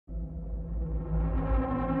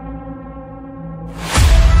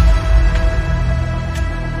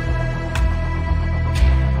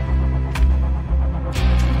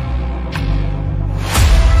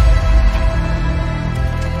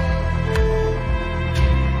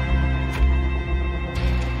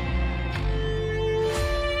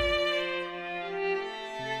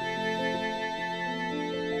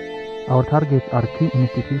Our targets are key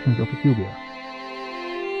institutions of Ethiopia.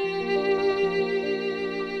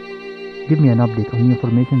 Give me an update on the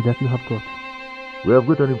information that you have got. We have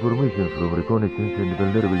got an information from reconnaissance and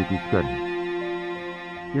vulnerability scanning.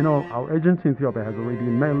 You know, our agency in Ethiopia has already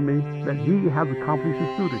emailed me that he has accomplished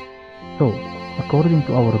his duty. So, according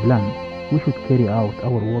to our plan, we should carry out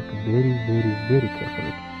our work very, very, very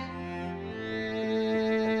carefully.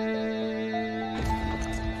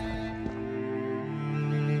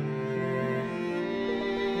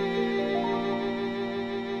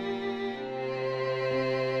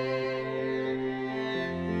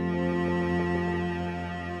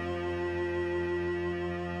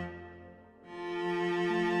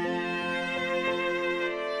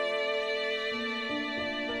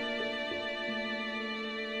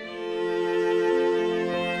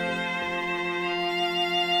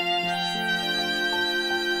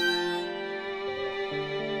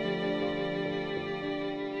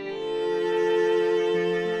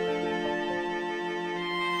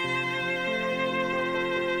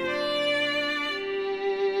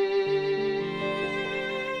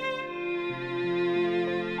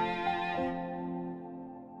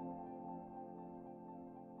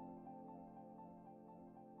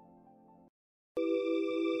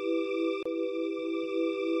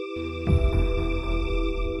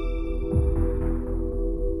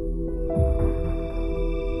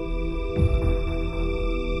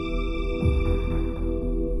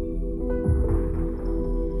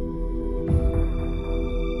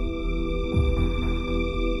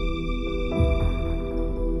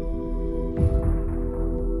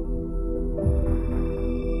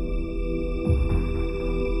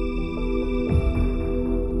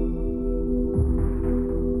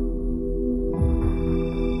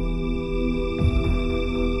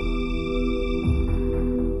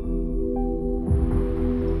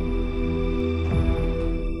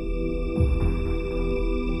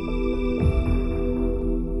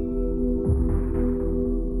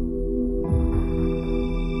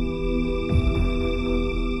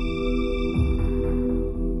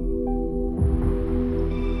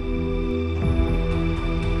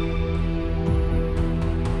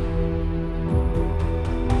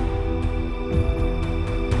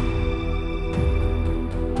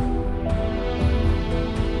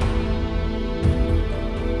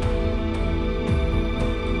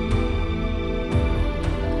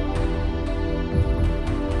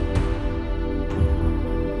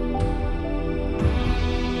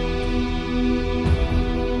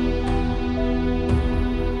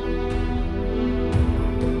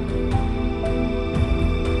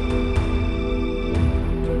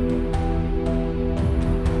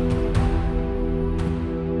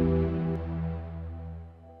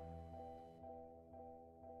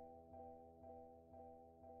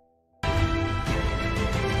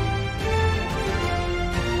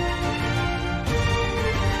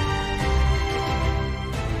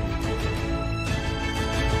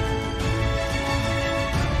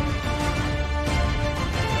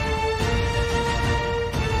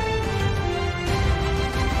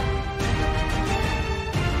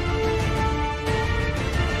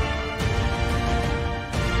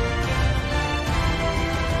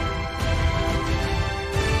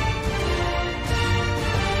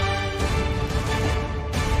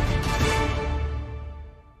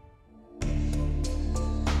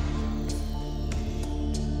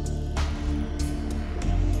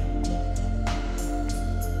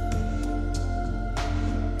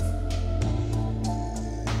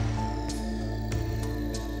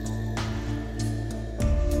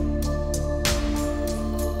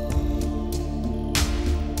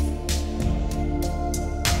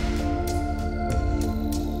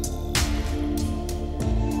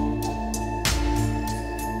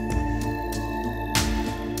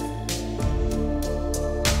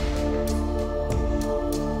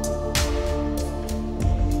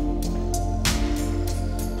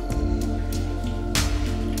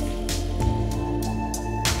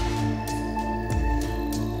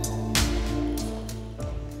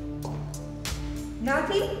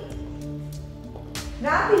 Nafi?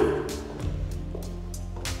 Nafi?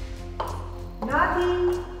 Nafi?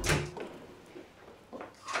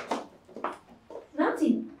 ናቲ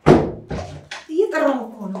እየጠራሁ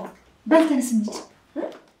እኮ ነው። በል ተነስ እንሂድ።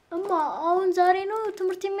 እማ አሁን ዛሬ ነው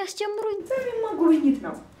ትምህርት የሚያስጀምሩኝ? ዛሬማ ጉብኝት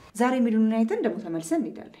ነው። ዛሬ ሚሉን አይተን ደግሞ ተመልሰን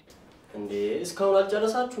እንሄዳለን። እንዴ እስካሁን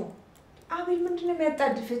አልጨረሳችሁ? አቤል ምንድነው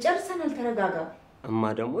የሚያጣድፍ? ጨርሰናል፣ ተረጋጋ። እማ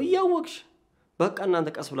ደግሞ እያወቅሽ በቃ እናንተ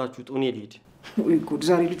ቀስ ብላችሁ ጡኔ ልሂድ። ወይ ጉድ!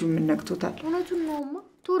 ዛሬ ልጁ ምን ነክቶታል? እውነቱን ነውማ።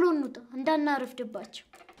 ቶሎ እንውጣ እንዳናረፍድባቸው።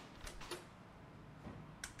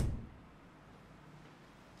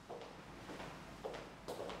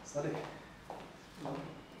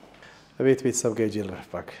 ቤት ቤተሰብ ጋር ሄጄ ልረፍ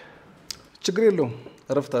እባክህ። ችግር የለውም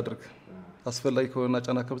እረፍት አድርግ። አስፈላጊ ከሆነና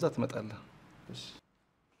ጫና ከብዛት ትመጣለህ።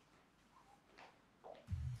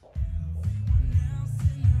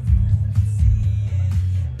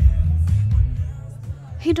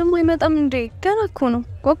 ይሄ ደግሞ አይመጣም እንዴ? ገና እኮ ነው።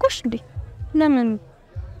 ጓጓሽ እንዴ? ለምን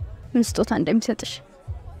ምን ስጦታ እንደሚሰጥሽ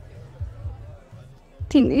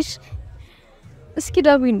ትንሽ እስኪ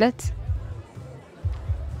ዳዊለት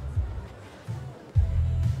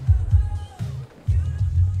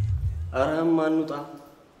አራም አንውጣ።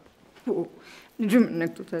 ልጁ ምን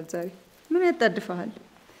ነክቶታል ዛሬ? ምን ያጣድፈሃል?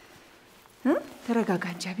 ተረጋጋ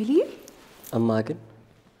እንጂ አቤልዬ። እማ ግን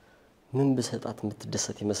ምን ብሰጣት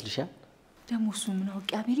የምትደሰት ይመስልሻል? ደግሞ እሱ ምን አውቄ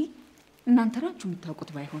አቤልዬ? እናንተ ናችሁ የምታውቁት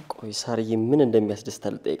ባይሆን። ቆይ ሳርዬ ምን እንደሚያስደስት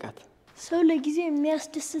ልጠይቃት። ሰው ለጊዜው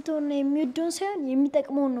የሚያስደስተውና የሚወደውን ሳይሆን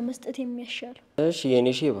የሚጠቅመውን ነው መስጠት የሚያሻለው። እሺ የኔ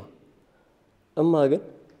ሼባ። እማ ግን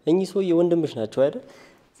እኚህ ሰውዬ ወንድምሽ ናቸው አይደል?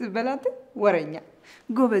 ዝበላት ወረኛ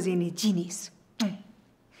ጎበዜኔ ጂኒስ።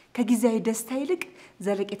 ከጊዜያዊ ደስታ ይልቅ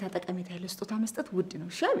ዘለቄታ ጠቀሜታ ያለው ስጦታ መስጠት ውድ ነው።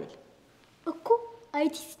 እሺ አቤል እኮ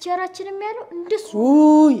አይቲ ቲቸራችንም ያለው እንደሱ።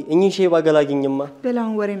 ውይ እኚህ ሼባ ገላግኝማ።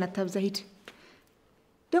 በላውን ወሬን አታብዛ ሂድ።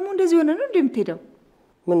 ደግሞ እንደዚህ ሆነ ነው እንደምትሄደው?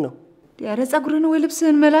 ምን ነው? ያረ ጸጉር ነው ወይ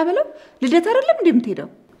ልብስህን መላበለው? ልደት አይደለም እንደምትሄደው?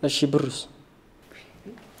 እሺ ብሩስ?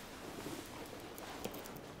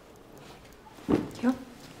 ያው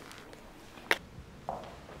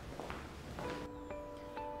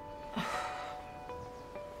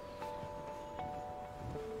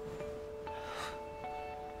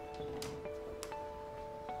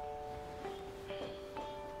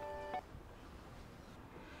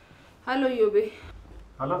Hello, Yobe.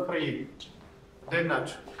 Hello, Free. Then not.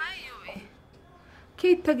 Hi, Yobe.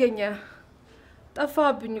 Kate ተገኘ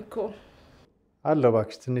ጠፋብኝ እኮ። አለ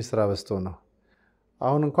እባክሽ ትንሽ ስራ በዝቶ ነው።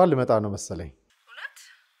 አሁን እንኳን ልመጣ ነው መሰለኝ። እውነት?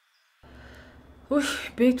 ውይ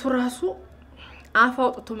ቤቱ ራሱ አፍ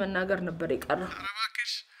አውጥቶ መናገር ነበር የቀረው። ኧረ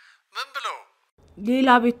እባክሽ ምን ብለው?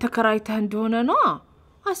 ሌላ ቤት ተከራይተህ እንደሆነ ነው።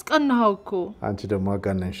 አስቀናኸው እኮ። አንቺ ደግሞ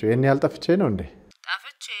አጋነንሽ። የኔ ያልጠፍቼ ነው እንዴ?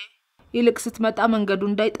 ጠፍቼ ይልቅ ስትመጣ መንገዱ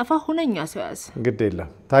እንዳይጠፋ ሁነኛ ሰው ያዝ። ግድ የለም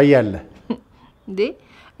ታያለህ እንዴ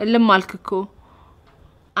እልም አልክ እኮ።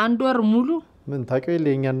 አንድ ወር ሙሉ ምን ታውቂው የለ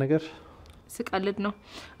የኛን ነገር። ስቀልድ ነው።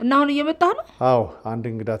 እና አሁን እየመጣህ ነው? አዎ አንድ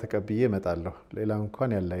እንግዳ ተቀብዬ እመጣለሁ። ሌላ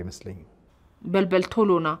እንኳን ያለ አይመስለኝም። በልበል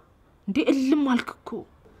ቶሎና። እንዴ እልም አልክ እኮ።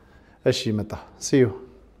 እሺ መጣ። ሲዩ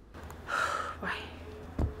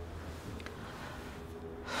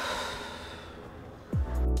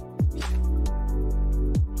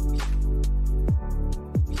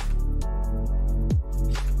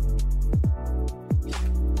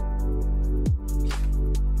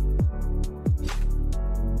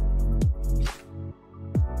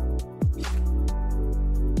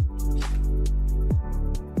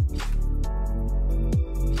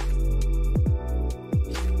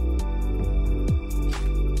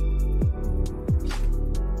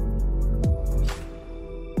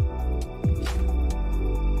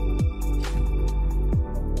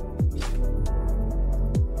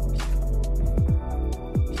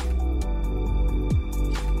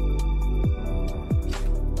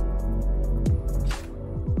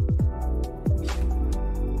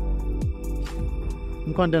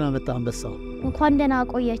እንኳን ደህና መጣ አንበሳው። እንኳን ደህና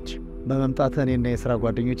ቆያች። በመምጣትህ እኔና የሥራ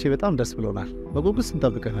ጓደኞቼ በጣም ደስ ብሎናል። በጉጉት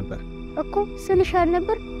ስንጠብቅህ ነበር እኮ ስልሽ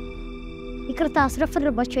ነበር። ይቅርታ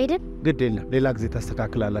አስረፍርባችሁ አይደል? ግድ የለም ሌላ ጊዜ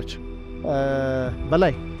ታስተካክላላችሁ።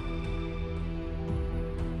 በላይ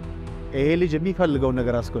ይሄ ልጅ የሚፈልገው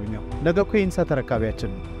ነገር አስጎብኘው። ነገ እኮ የኢንሳ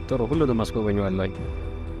ተረካቢያችን ነው። ጥሩ ሁሉንም አስጎበኘዋለሁ።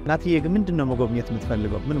 ናትዬ ግን ምንድነው መጎብኘት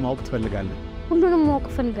የምትፈልገው? ምን ማወቅ ትፈልጋለህ? ሁሉንም ማወቅ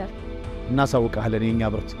ፈልጋለሁ። እናሳውቅሃለን የኛ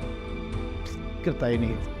ብርቱ። ይቅርታ የኔ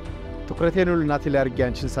ትኩረቴን ሁሉ ናቲ ላይ አድርጌ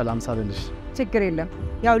አንቺን ሰላም ሳልልሽ። ችግር የለም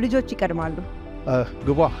ያው ልጆች ይቀድማሉ።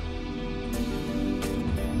 ግቧ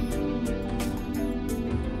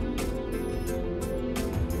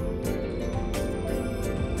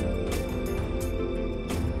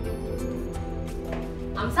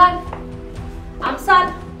አምሳል አምሳል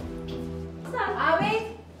አቤት።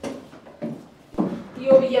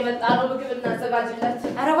 ዮብ እየመጣ ነው። ምግብ እናዘጋጅለት።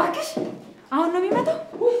 ኧረ እባክሽ አሁን ነው የሚመጣው?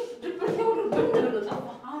 ድብርት ሁሉ ብሎ ጠፋ።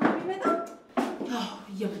 አሁን ነው የሚመጣው? አዎ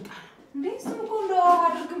እየመጣ ነው። እንዴ እሱም እኮ እንደው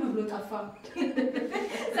አድርግም ብሎ ጠፋ።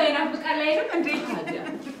 ሳይናፍቃል አይልም እንዴ? ታዲያ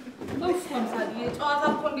ኡፍ አምሳል የጨዋታ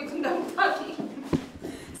እኮ እንዴት እንደምታውቂ።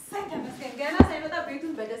 ሳይተመስገን ገና ሳይመጣ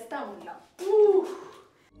ቤቱን በደስታ ሞላ።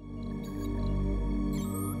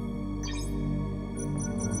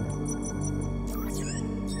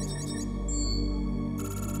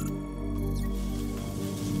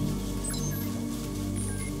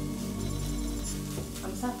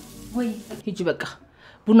 ወይ ሂጂ በቃ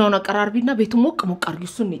ቡናውን አቀራርቢና ቤቱ ሞቅ ሞቅ አድርጊ።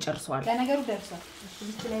 እሱን ይጨርሰዋል። ለነገሩ ደርሷል። እሱ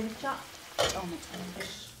ልጅ ላይ ብቻ ጫው መጨመር።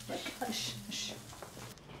 እሺ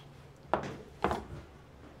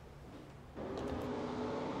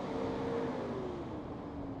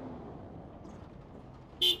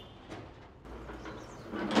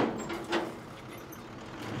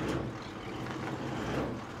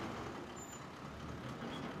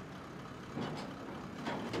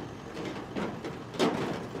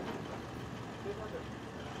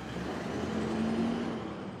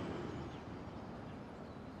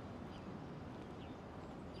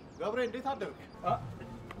ገብሬ እንዴት አደርክ?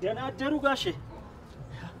 ደህና አደሩ ጋሼ።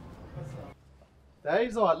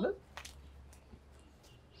 ተያይዘዋል።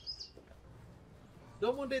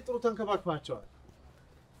 ደግሞ እንዴት ጥሩ ተንከባክባቸዋል።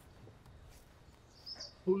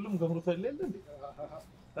 ሁሉም ገብሩ ተለለ እንዴ?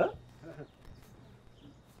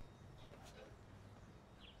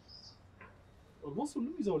 ኦልሞስት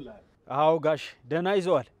ሁሉም ይዘውልሃል። አዎ ጋሽ ደህና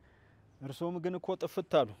ይዘዋል። እርሶም ግን እኮ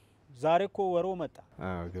ጥፍት አሉ። ዛሬ እኮ ወሮ መጣ።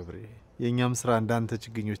 አዎ ገብሬ፣ የኛም ስራ እንዳንተ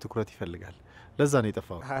ችግኞች ትኩረት ይፈልጋል። ለዛ ነው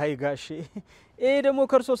የጠፋው። አይ ጋሼ፣ ይሄ ደግሞ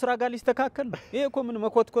ከርሶ ስራ ጋር ሊስተካከል ነው። ይሄ እኮ ምን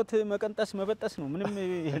መኮትኮት፣ መቀንጠስ፣ መበጠስ ነው። ምንም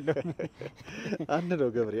የለም። አንድ ነው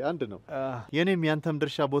ገብሬ፣ አንድ ነው። የኔም ያንተም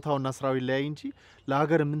ድርሻ ቦታውና ስራው ይለያይ እንጂ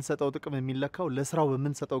ለሀገር የምንሰጠው ጥቅም የሚለካው ለስራው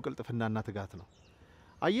በምንሰጠው ቅልጥፍናና ትጋት ነው።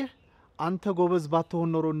 አየህ፣ አንተ ጎበዝ ባትሆን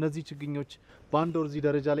ኖሮ እነዚህ ችግኞች በአንድ ወር እዚህ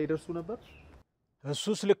ደረጃ ላይ ይደርሱ ነበር።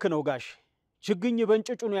 እሱስ ልክ ነው ጋሽ። ችግኝ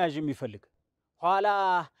በእንጭጩ ነው ያዥ የሚፈልግ። ኋላ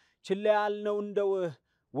ችላ ያልነው እንደው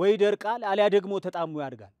ወይ ደርቃል አሊያ ደግሞ ተጣሙ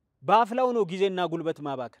ያድጋል። በአፍላው ነው ጊዜና ጉልበት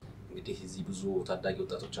ማባከን። እንግዲህ እዚህ ብዙ ታዳጊ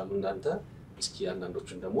ወጣቶች አሉ እንዳንተ። እስኪ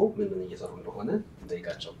አንዳንዶቹን ደግሞ ምን እየሰሩ እንደሆነ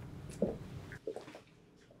እንጠይቃቸው።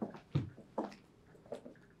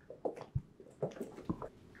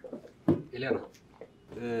 ኤሊያና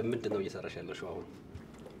ምንድን ነው እየሰራሽ ያለሽው አሁን?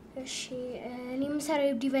 እሺ እኔ የምሰራው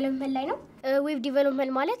ዌብ ዲቨሎፕመንት ላይ ነው። ዌብ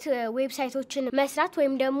ዲቨሎፕመንት ማለት ዌብሳይቶችን መስራት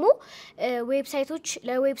ወይም ደግሞ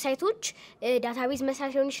ለዌብሳይቶች ዳታቤዝ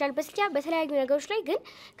መስራት ሊሆን ይችላል። በተለያዩ ነገሮች ላይ ግን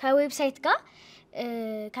ከዌብሳይት ጋር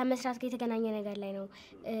ከመስራት ጋር የተገናኘ ነገር ላይ ነው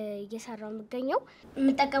እየሰራው የምገኘው።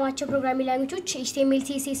 የምጠቀማቸው ፕሮግራሚንግ ላንጉጆች HTML፣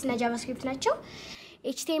 CSS እና ጃቫስክሪፕት ናቸው።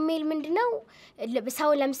 HTML ምንድነው?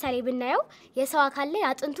 ሰው ለምሳሌ ብናየው የሰው አካል ላይ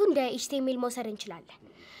አጥንቱ እንደ HTML መውሰድ እንችላለን።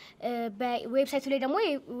 በዌብሳይቱ ላይ ደግሞ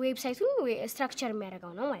ዌብሳይቱን ስትራክቸር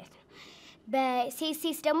የሚያደርገው ነው ማለት ነው።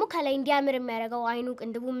 በሲኤስኤስ ደግሞ ከላይ እንዲያምር የሚያደርገው አይኑ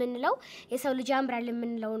ቅንድቡ የምንለው የሰው ልጅ ያምራል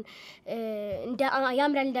የምንለውን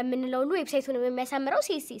ያምራል እንደምንለው ሁሉ ዌብሳይቱን የሚያሳምረው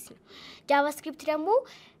ሲኤስኤስ ነው። ጃቫስክሪፕት ደግሞ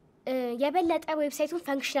የበለጠ ዌብሳይቱን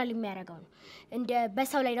ፈንክሽናል የሚያደርገው ነው። እንደ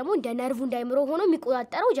በሰው ላይ ደግሞ እንደ ነርቭ እንዳይምሮ ሆኖ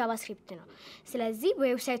የሚቆጣጠረው ጃቫስክሪፕት ነው። ስለዚህ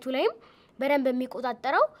ዌብሳይቱ ላይም በደንብ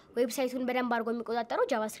የሚቆጣጠረው ዌብሳይቱን በደንብ አድርጎ የሚቆጣጠረው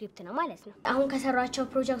ጃቫስክሪፕት ነው ማለት ነው። አሁን ከሰራቸው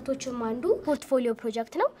ፕሮጀክቶችም አንዱ ፖርትፎሊዮ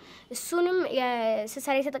ፕሮጀክት ነው። እሱንም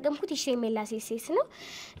ስሰራ የተጠቀምኩት HTML እና CSS ነው።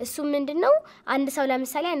 እሱም ምንድነው? አንድ ሰው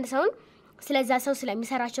ለምሳሌ አንድ ሰውን ስለዛ ሰው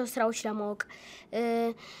ስለሚሰራቸው ስራዎች ለማወቅ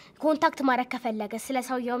ኮንታክት ማድረግ ከፈለገ ስለ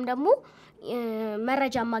ሰውየውም ደግሞ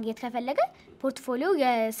መረጃ ማግኘት ከፈለገ ፖርትፎሊዮ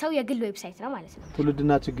የሰው የግል ዌብሳይት ነው ማለት ነው።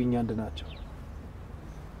 ትውልድና ችግኝ አንድ ናቸው።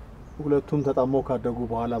 ሁለቱም ተጣመው ካደጉ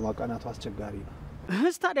በኋላ ማቃናቱ አስቸጋሪ ነው።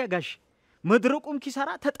 ታዲያ ጋሽ መድረቁም ኪሳራ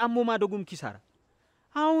ተጣሞ ማደጉም ኪሳራ።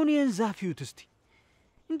 አሁን የንዛፊውት እስቲ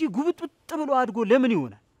እንዲህ ጉብጥጥ ብሎ አድጎ ለምን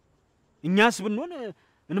ይሆናል? እኛስ ብንሆን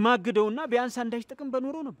እንማግደውና ቢያንስ አንዳች ጥቅም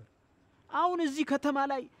በኖረው ነበር። አሁን እዚህ ከተማ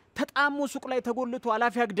ላይ ተጣሞ ሱቅ ላይ ተጎልቶ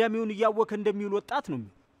አላፊ አግዳሚውን እያወከ እንደሚውል ወጣት ነው።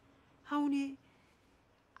 አሁን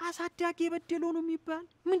አሳዳጊ የበደለው ነው የሚባል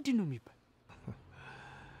ምንድን ነው የሚባል?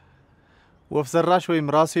 ወፍ ዘራሽ ወይም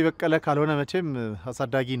ራሱ የበቀለ ካልሆነ መቼም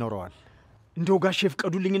አሳዳጊ ይኖረዋል። እንደው ጋሽ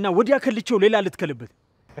ፍቀዱልኝና ወዲያ ከልቼው ሌላ ልትከልበት።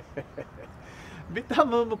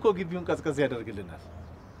 ቢታመም እኮ ግቢውን ቀዝቀዝ ያደርግልናል።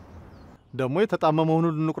 ደግሞ የተጣመመውን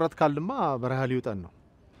ሁሉ ንቁረት ካልማ በረሃ ሊውጠን ነው።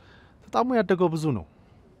 ተጣሞ ያደገው ብዙ ነው።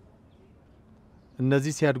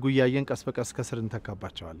 እነዚህ ሲያድጉ እያየን ቀስ በቀስ ከስር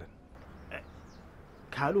እንተካባቸዋለን።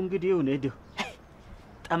 ካሉ እንግዲህ ነው እዲሁ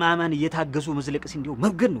ጠማማን እየታገሱ መዝለቅስ እንዲው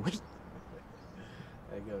መብገን ነው ወይ?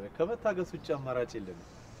 ከመታገስ ውጭ አማራጭ የለንም።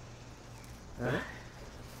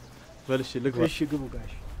 በልሽ ልግባ። እሺ ግቡ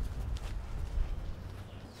ጋሽ።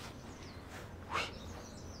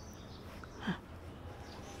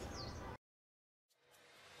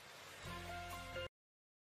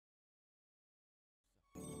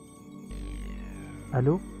 አሎ፣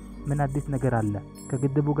 ምን አዲስ ነገር አለ?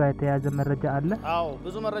 ከግድቡ ጋር የተያያዘ መረጃ አለ? አዎ፣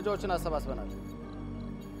 ብዙ መረጃዎችን አሰባስበናል።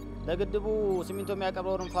 ለግድቡ ሲሚንቶ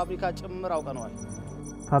የሚያቀርበውን ፋብሪካ ጭምር አውቀነዋል።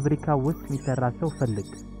 ፋብሪካ ውስጥ የሚሰራ ሰው ፈልግ።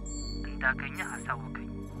 እንዳገኘ አሳውቀኝ።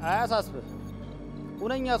 አያሳስብህ፣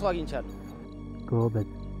 ሁነኛ ሰው አግኝቻለሁ። ጎበዝ።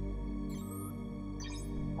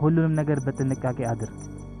 ሁሉንም ነገር በጥንቃቄ አድርግ።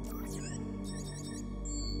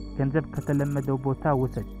 ገንዘብ ከተለመደው ቦታ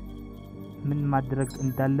ውሰድ። ምን ማድረግ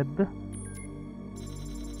እንዳለብህ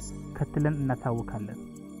ከትለን እናሳውቃለን።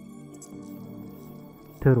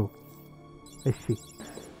 ጥሩ እሺ።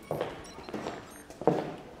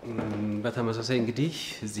 በተመሳሳይ እንግዲህ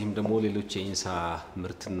እዚህም ደግሞ ሌሎች የኢንሳ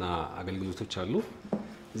ምርትና አገልግሎቶች አሉ።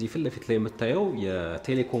 እዚህ ፊት ለፊት ላይ የምታየው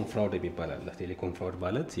የቴሌኮም ፍራውድ የሚባል አለ። ቴሌኮም ፍራውድ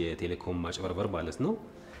ማለት የቴሌኮም ማጭበርበር ማለት ነው።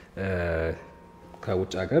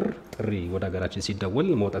 ከውጭ ሀገር ጥሪ ወደ ሀገራችን ሲደወል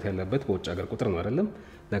መውጣት ያለበት በውጭ ሀገር ቁጥር ነው አይደለም።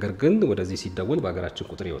 ነገር ግን ወደዚህ ሲደወል በሀገራችን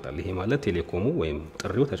ቁጥር ይወጣል። ይሄ ማለት ቴሌኮሙ ወይም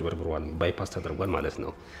ጥሪው ተጭበርብሯል፣ ባይፓስ ተደርጓል ማለት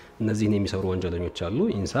ነው። እነዚህን የሚሰሩ ወንጀለኞች አሉ።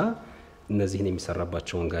 ኢንሳ እነዚህን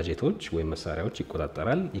የሚሰራባቸውን ጋጀቶች ወይም መሳሪያዎች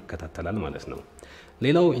ይቆጣጠራል፣ ይከታተላል ማለት ነው።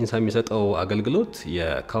 ሌላው ኢንሳ የሚሰጠው አገልግሎት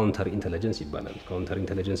የካውንተር ኢንተለጀንስ ይባላል። ካውንተር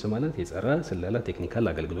ኢንተለጀንስ ማለት የጸረ ስለላ ቴክኒካል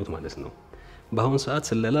አገልግሎት ማለት ነው። በአሁን ሰዓት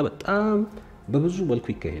ስለላ በጣም በብዙ መልኩ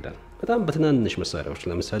ይካሄዳል። በጣም በትናንሽ መሳሪያዎች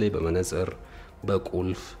ለምሳሌ በመነጽር፣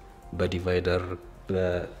 በቁልፍ፣ በዲቫይደር፣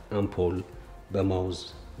 በአምፖል፣ በማውዝ፣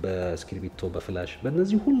 በስክሪፕቶ፣ በፍላሽ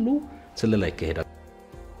በእነዚህ ሁሉ ስለላ ይካሄዳል።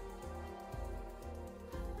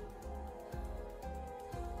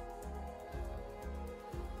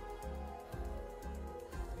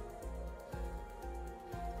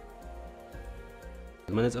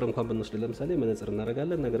 መነጽር እንኳን ብንወስድ ለምሳሌ መነጽር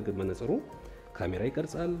እናደርጋለን። ነገር ግን መነጽሩ ካሜራ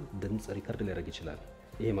ይቀርጻል፣ ድምጽ ሪከርድ ሊያደርግ ይችላል።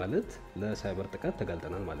 ይሄ ማለት ለሳይበር ጥቃት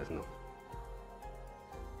ተጋልጠናል ማለት ነው።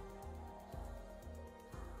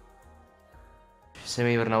 ስሜ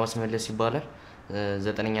በርናባስ መለስ ይባላል።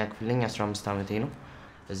 9ኛ ክፍል ነኝ። 15 ዓመቴ ነው።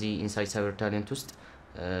 እዚህ ኢንሳይድ ሳይበር ታሌንት ውስጥ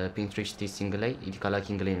ፔኔትሬሽን ቴስቲንግ ላይ ኢቲካል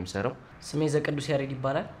ሃኪንግ ላይ ነው የምሰራው። ስሜ ዘቅዱስ ያሬድ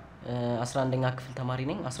ይባላል። 11ኛ ክፍል ተማሪ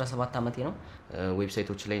ነኝ። 17 ዓመቴ ነው።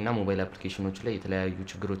 ዌብሳይቶች ላይ እና ሞባይል አፕሊኬሽኖች ላይ የተለያዩ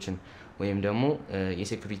ችግሮችን ወይም ደግሞ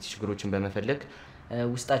የሴኩሪቲ ችግሮችን በመፈለግ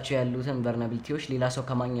ውስጣቸው ያሉትን ቨልነራቢሊቲዎች ሌላ ሰው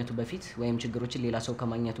ከማግኘቱ በፊት ወይም ችግሮችን ሌላ ሰው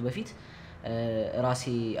ከማግኘቱ በፊት ራሴ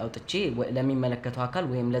አውጥቼ ለሚመለከተው አካል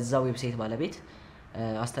ወይም ለዛ ዌብሳይት ባለቤት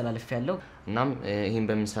አስተላልፍ ያለው። እናም ይሄን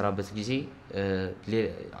በምንሰራበት ጊዜ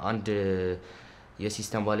አንድ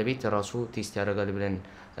የሲስተም ባለቤት ራሱ ቴስት ያደርጋል ብለን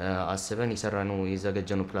አስበን የሰራነው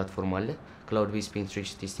የዘጋጀነው ፕላትፎርም አለ። ክላውድ ቤዝ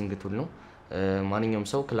ፔኔትሬሽን ቴስቲንግ ቱል ነው። ማንኛውም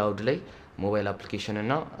ሰው ክላውድ ላይ ሞባይል አፕሊኬሽን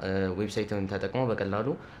እና ዌብሳይትን ተጠቅሞ በቀላሉ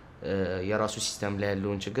የራሱ ሲስተም ላይ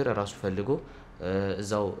ያለውን ችግር ራሱ ፈልጎ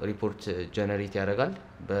እዛው ሪፖርት ጀነሬት ያደርጋል።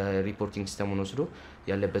 በሪፖርቲንግ ሲስተሙን ወስዶ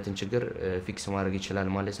ያለበትን ችግር ፊክስ ማድረግ ይችላል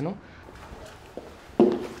ማለት ነው።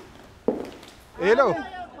 ሄሎ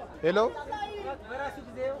ሄሎ፣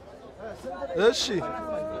 እሺ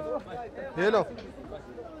ሄሎ፣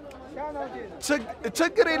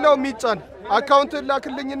 ችግር የለውም ይጫን። አካውንትን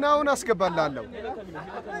ላክልኝና አሁን አስገባልሃለሁ።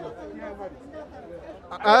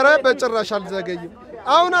 አረ በጭራሽ አልዘገይም፣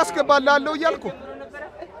 አሁን አስገባልሃለሁ እያልኩ።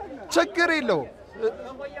 ችግር የለውም።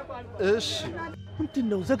 እሺ። ምንድን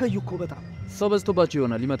ነው ዘገዩ እኮ በጣም ሰው በዝቶባቸው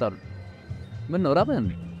ይሆናል። ይመጣሉ። ምን ነው ራበህ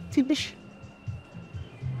እንዴ? ትንሽ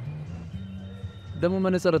ደግሞ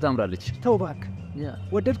መነጽር ታምራለች። ተው እባክህ።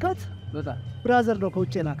 ወደድካት? በጣም ብራዘር ነው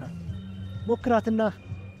ከውጭ ላካት። ሞክራትና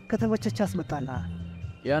ከተመቸች አስመጣልሃል።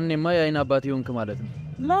 ያኔማ የአይን አባት ይሆንክ ማለት ነው።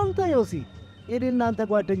 ለአንተ ዮሲ፣ የኔና አንተ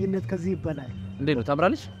ጓደኝነት ከዚህ ይበላል። እንዴት ነው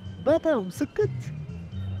ታምራለች? በጣም ስክት።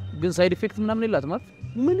 ግን ሳይድ ኢፌክት ምናምን የላት ማለት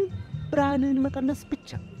ምንም፣ ብርሃንን መቀነስ ብቻ።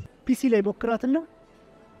 ፒሲ ላይ ሞክራትና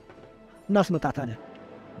እናስመጣታለን።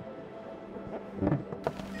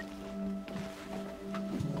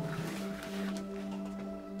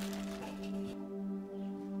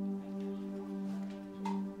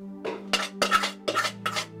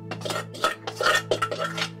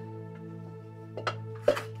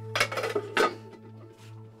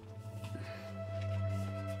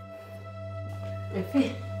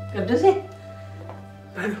 ቅዱሴ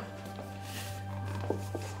በሉ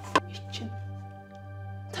ይችን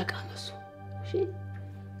ተቃመሱ። እሺ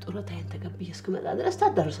ጡረታዬን ተቀብዬ እስክመጣ ድረስ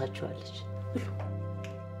ታዳርሳችኋለች። ብሉ።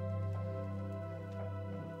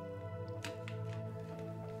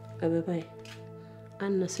 አበባዬ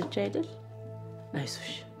አነሰች አይደል?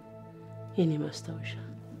 አይዞሽ የኔ ማስታወሻ።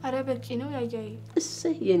 አረ በቂ ነው ያያይ።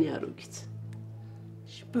 እሰይ የኔ አሮጊት።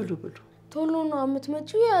 ብሉ ብሉ። ቶሎ ነው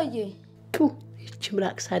የምትመጪው ያያይ? ይቺ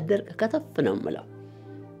ምራቅ ሳደርቅ ከተፍ ነው የምለው።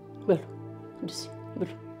 በሉ ቅዱሴ ብሉ።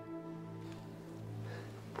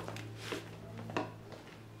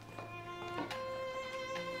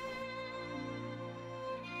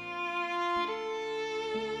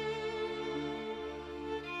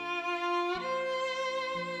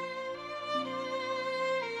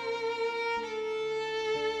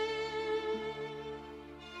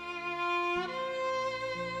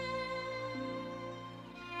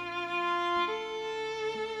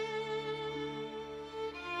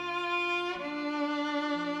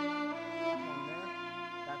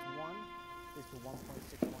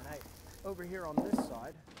 over here on this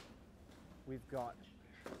side, we've got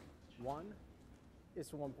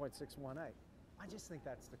 1:1.618. I just think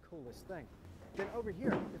that's the coolest thing. Then over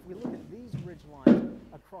here, if we look at these ridge lines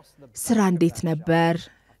across the ስራ እንዴት ነበር?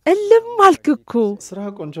 እልም አልክ እኮ። ስራ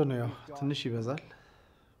ቆንጆ ነው፣ ያው ትንሽ ይበዛል።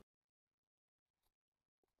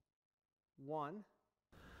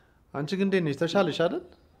 አንቺ ግን እንዴት ነሽ? ተሻለሽ አይደል?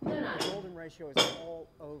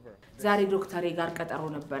 ዛሬ ዶክተሬ ጋር ቀጠሮ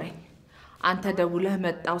ነበረኝ። አንተ ደውለህ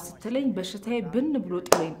መጣው ስትለኝ በሽታዬ ብን ብሎ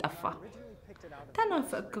ጥሎኝ ጠፋ።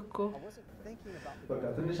 ተናፈቅክ እኮ። በቃ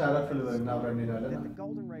ትንሽ አረፍ ልበልና አብረን እንሄዳለን።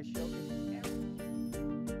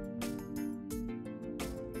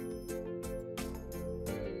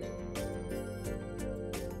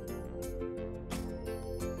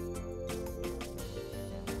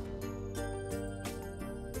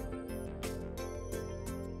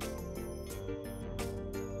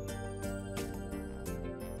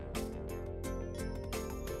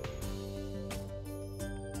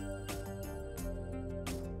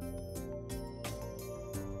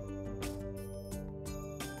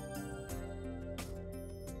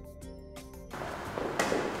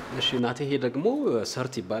 እሺ ናቴ ይሄ ደግሞ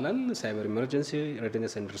ሰርት ይባላል ሳይበር ኢመርጀንሲ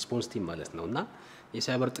ሬዲነስ ኤንድ ሪስፖንስ ቲም ማለት ነውና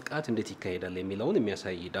የሳይበር ጥቃት እንዴት ይካሄዳል የሚለውን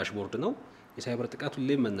የሚያሳይ ዳሽቦርድ ነው። የሳይበር ጥቃት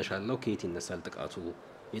ሁሌ መነሻለው ከየት ይነሳል ጥቃቱ፣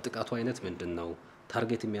 የጥቃቱ አይነት ምንድነው፣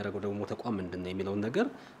 ታርጌት የሚያደርገው ደግሞ ተቋም ምንድነው የሚለውን ነገር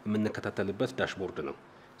የምንከታተልበት ዳሽቦርድ ነው።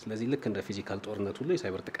 ስለዚህ ልክ እንደ ፊዚካል ጦርነት ሁሉ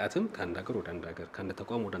የሳይበር ጥቃትም ከአንድ ሀገር ወደ አንድ ሀገር ከአንድ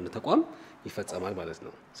ተቋም ወደ አንድ ተቋም ይፈጸማል ማለት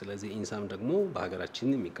ነው። ስለዚህ ኢንሳም ደግሞ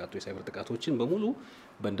በሀገራችን የሚቃጡ የሳይበር ጥቃቶችን በሙሉ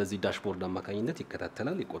በእንደዚህ ዳሽቦርድ አማካኝነት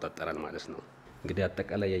ይከታተላል፣ ይቆጣጠራል ማለት ነው። እንግዲህ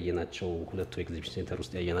አጠቃላይ ያየናቸው ሁለቱ ኤግዚቢሽን ሴንተር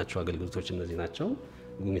ውስጥ ያየናቸው አገልግሎቶች እነዚህ ናቸው።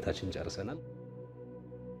 ጉብኝታችንን ጨርሰናል።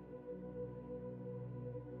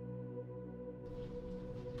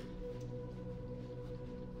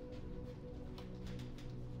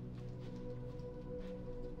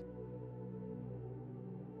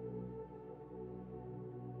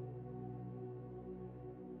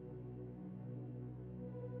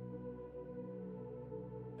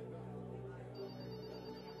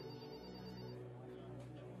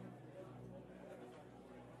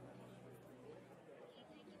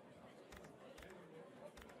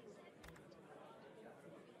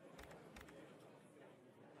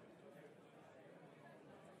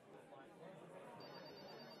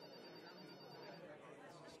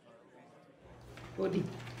 ወዲ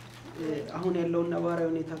አሁን ያለውን ነባራዊ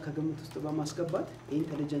ሁኔታ ከግምት ውስጥ በማስገባት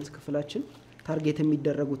የኢንተለጀንስ ክፍላችን ታርጌት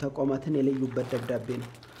የሚደረጉ ተቋማትን የለዩበት ደብዳቤ ነው።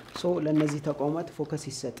 ሶ ለነዚህ ተቋማት ፎከስ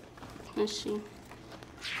ይሰጥ። እሺ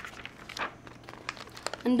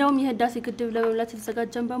እንደውም የህዳሴ ግድብ ለመብላት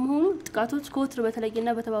የተዘጋጀን በመሆኑ ጥቃቶች ከወትር በተለየና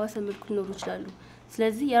በተባባሰ መልኩ ሊኖሩ ይችላሉ።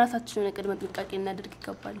 ስለዚህ የራሳችንን ቅድመ ጥንቃቄ እናደርግ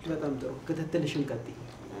ይገባል። በጣም ጥሩ። ክትትልሽን ቀጥይ።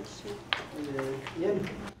 እሺ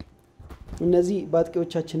እነዚህ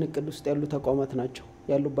በአጥቂዎቻችን እቅድ ውስጥ ያሉ ተቋማት ናቸው።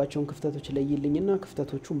 ያሉባቸውን ክፍተቶች ለይልኝና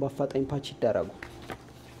ክፍተቶቹን በአፋጣኝ ፓች ይደረጉ።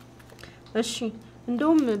 እሺ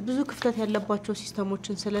እንደውም ብዙ ክፍተት ያለባቸው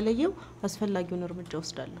ሲስተሞችን ስለለየው አስፈላጊውን እርምጃ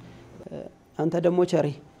ወስዳለሁ። አንተ ደግሞ ቸሬ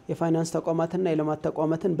የፋይናንስ ተቋማትና የልማት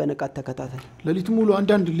ተቋማትን በንቃት ተከታተል። ለሊቱ ሙሉ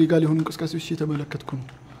አንዳንድ ሌጋል የሆኑ እንቅስቃሴዎች እየተመለከትኩ ነው።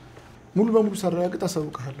 ሙሉ በሙሉ ሳረጋግጥ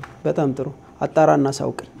አሳውቅሃለሁ። በጣም ጥሩ። አጣራና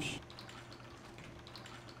አሳውቀኝ።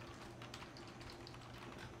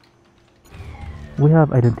 We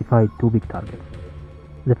have identified two big targets.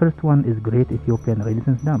 The first one is Great Ethiopian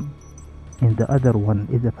Renaissance Dam, and the other one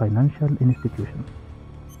is a financial institution.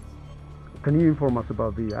 Can you inform us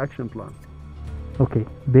about the action plan? Okay,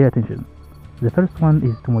 pay attention. The first one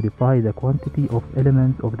is to modify the quantity of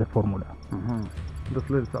elements of the formula. This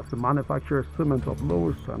leads us to manufacture cement of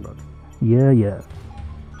lower standard. Yeah.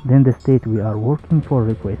 Then the state we are working for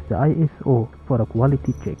requests the ISO for a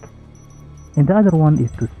quality check. And the other one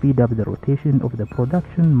is to speed up the rotation of the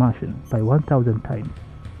production machine by 1,000 times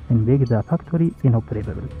and make the factory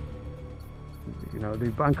inoperable. You know,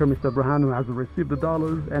 the banker, Mr. Brahanu, has received the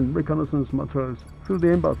dollars and reconnaissance materials through the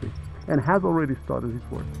embassy and has already started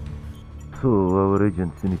his work. So our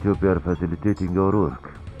agents in Ethiopia are facilitating our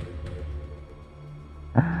work?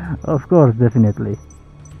 Of course, definitely.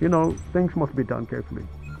 You know, things must be done carefully.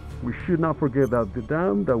 We should not forget that the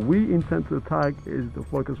dam that we intend to attack is the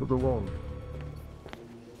focus of the world.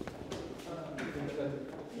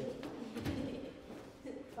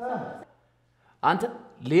 አንተ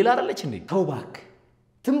ሌላ አይደለች እንዴ? ተው እባክህ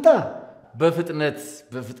ትምጣ።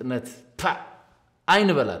 በፍጥነት ፓ አይን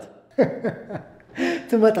በላት።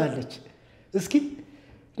 ትመጣለች። እስኪ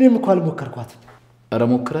እኔም እኮ አልሞከርኳትም። ኧረ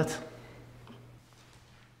ሞክራት።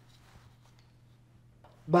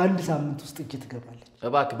 በአንድ ሳምንት ውስጥ እጅ ትገባለች።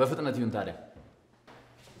 እባክህ በፍጥነት ይሁን ታዲያ።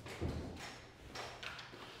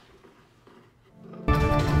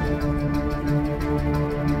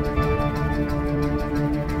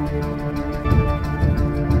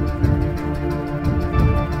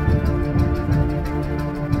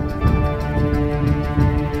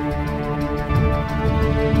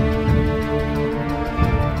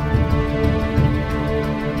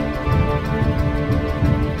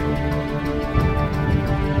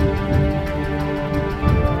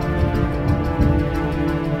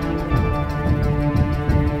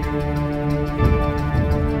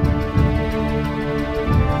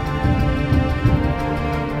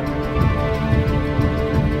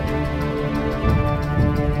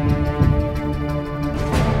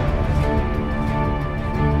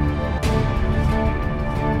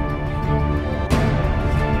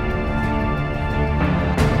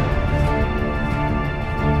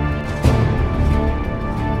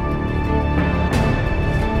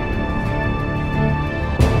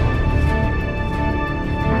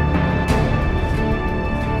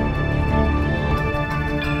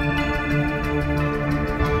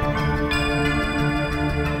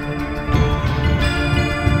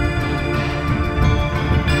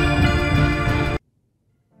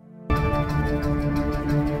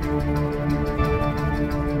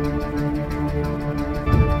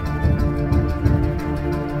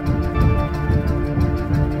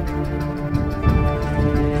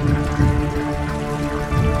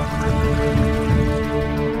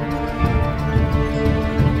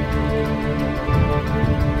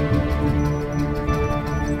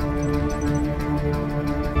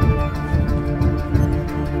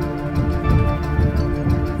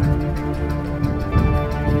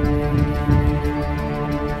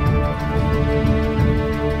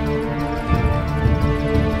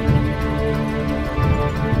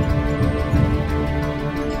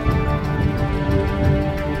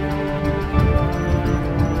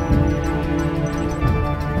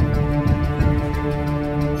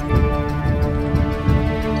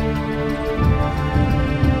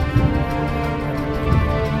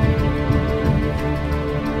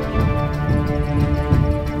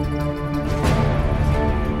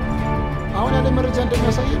 የተሰጠኝ መረጃ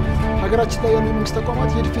እንደሚያሳየኝ ሀገራችን ላይ ያሉ የመንግስት ተቋማት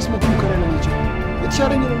የዲፌንስ ሙከራ ላይ ናቸው።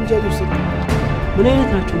 የተሻለኝ እርምጃ እየወሰድኩ ነው። ምን አይነት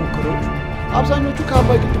ናቸው ሙከራዎቹ? አብዛኞቹ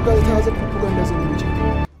ከአባይ ግድብ ጋር የተያያዘ ፕሮፓጋንዳ ዘመቻ።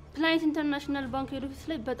 ፕላኔት ኢንተርናሽናል ባንክ ሄድ ኦፊስ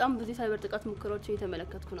ላይ በጣም ብዙ ሳይበር ጥቃት ሙከራዎችን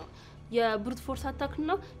እየተመለከትኩ ነው። የብሩት ፎርስ አታክ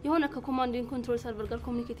እና የሆነ ከኮማንድ ኤንድ ኮንትሮል ሰርቨር ጋር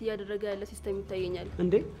ኮሚኒኬት እያደረገ ያለ ሲስተም ይታየኛል።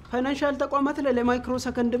 እንዴ ፋይናንሻል ተቋማት ላይ ለማይክሮ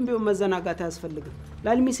ሰከንድም ቢሆን መዘናጋት አያስፈልግም።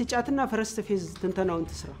 ለአልሚ ስጫትና ፈረስት ፌዝ ትንተናውን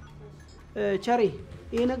ትስራ። ቻሪ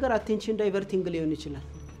ይሄ ነገር አቴንሽን ዳይቨርቲንግ ሊሆን ይችላል።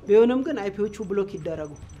 ቢሆንም ግን አይፒዎቹ ብሎክ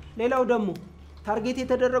ይደረጉ። ሌላው ደግሞ ታርጌት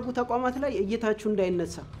የተደረጉ ተቋማት ላይ እይታችሁ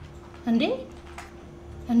እንዳይነሳ።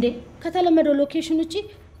 እንዴ ከተለመደው ሎኬሽን ውጪ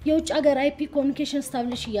የውጭ ሀገር አይፒ ኮሙኒኬሽን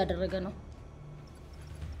ስታብሊሽ እያደረገ ነው።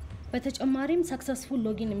 በተጨማሪም ሰክሰስፉል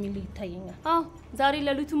ሎጊን የሚል ይታየኛል። ዛሬ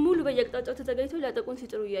ሌሊቱን ሙሉ በየአቅጣጫው ተዘጋጅተው ሊያጠቁን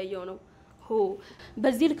ሲጥሩ እያየው ነው።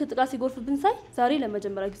 በዚህ ልክ ጥቃት ሲጎርፍብን ሳይ ዛሬ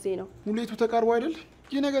ለመጀመሪያ ጊዜ ነው። ሙሌቱ ተቃርቦ አይደል?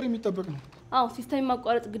 ይህ ነገር የሚጠበቅ ነው። ሲስተም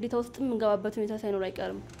ማቋረጥ ግዴታ ውስጥ የምንገባበት ሁኔታ ሳይኖር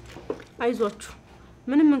አይቀርም። አይዟችሁ፣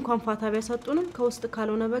 ምንም እንኳን ፋታ ቢያሳጡንም ከውስጥ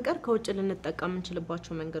ካልሆነ በቀር ከውጭ ልንጠቀም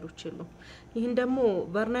እንችልባቸው መንገዶች የሉም። ይህን ደግሞ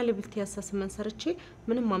ቨርናሊቢሊቲ አሰስመንት ሰርቼ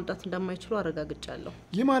ምንም ማምጣት እንደማይችሉ አረጋግጫለሁ።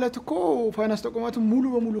 ይህ ማለት እኮ ፋይናንስ ተቋማትን ሙሉ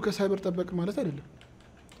በሙሉ ከሳይበር ጠበቅ ማለት አይደለም።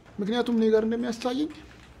 ምክንያቱም እኔ ጋር እንደሚያስታየኝ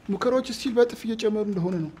ሙከራዎች ስቲል በጥፍ እየጨመሩ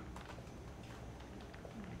እንደሆነ ነው።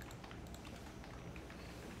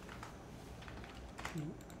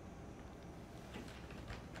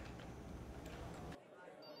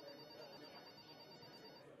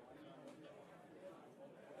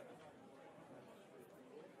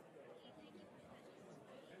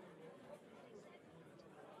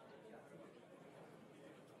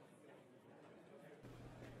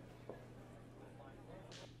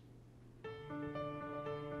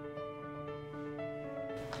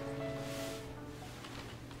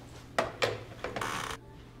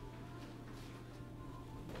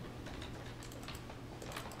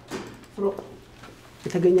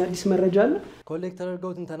 የተገኘ አዲስ መረጃ አለ? ኮሌክት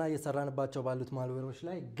ተደርገው ትንተና እየሰራንባቸው ባሉት ማልዌሮች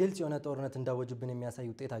ላይ ግልጽ የሆነ ጦርነት እንዳወጁብን የሚያሳይ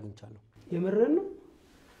ውጤት አግኝቻለሁ። የምርን ነው?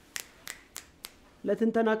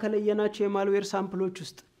 ለትንተና ከለየናቸው የማልዌር ሳምፕሎች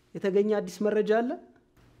ውስጥ የተገኘ አዲስ መረጃ አለ?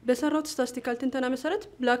 በሰራው ስታቲስቲካል ትንተና መሰረት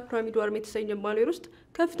ብላክ ፒራሚድ ዋርም የተሰኘ ማልዌር ውስጥ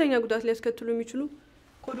ከፍተኛ ጉዳት ሊያስከትሉ የሚችሉ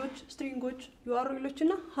ኮዶች፣ ስትሪንጎች፣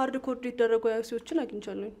 ዩአርኤሎችና ሃርድ ኮድ የተደረጉ አክሲዎችን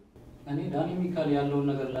አግኝቻለሁ። እኔ ዳይናሚካሊ ያለውን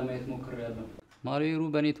ነገር ለማየት ሞክሬያለሁ። ማልዌሩ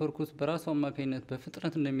በኔትወርክ ውስጥ በራሱ አማካኝነት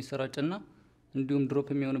በፍጥነት እንደሚሰራጭና እንዲሁም ድሮፕ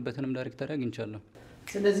የሚሆንበትንም ዳይሬክተሪ አግኝቻለሁ።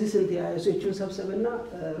 ስለዚህ ስንት የአይሶቹን ሰብስብና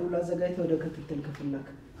ሩል አዘጋጅተህ ወደ ክትትል ክፍል ላክ።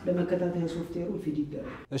 ለመከታተያ ሶፍትዌሩን ፊድ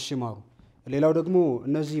ይደረግ። እሺ ማሩ። ሌላው ደግሞ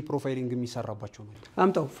እነዚህ ፕሮፋይሊንግ የሚሰራባቸው ነው።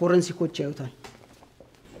 አምጣው፣ ፎረንሲኮች ያዩታል።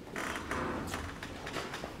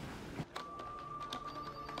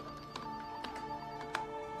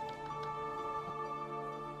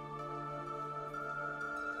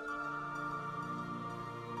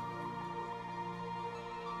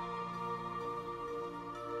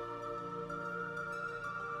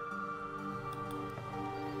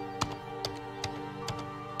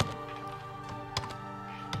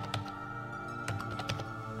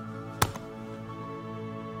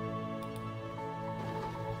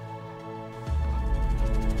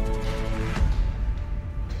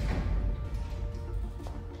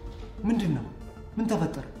 ምንድነው? ምን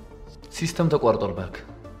ተፈጠረ? ሲስተም ተቋርጧል ባክ።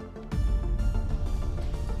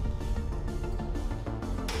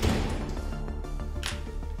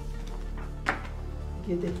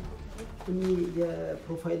 ጌቴ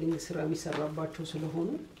የፕሮፋይሊንግ ስራ የሚሰራባቸው ስለሆኑ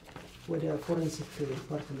ወደ ፎረንሲክ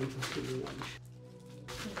ዲፓርትመንት ወስደኛለሽ።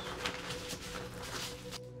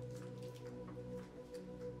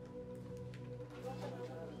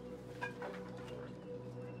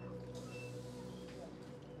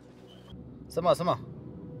 ስማ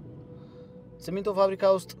ሲሚንቶ ፋብሪካ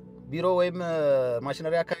ውስጥ ቢሮ ወይም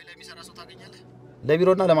ማሽነሪ አካባቢ ላይ የሚሰራ ሰው ታገኛለህ?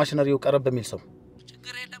 ለቢሮና ለማሽነሪው ቀረብ በሚል ሰው።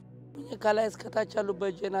 ችግር የለም። ከላይ እስከታች ያሉ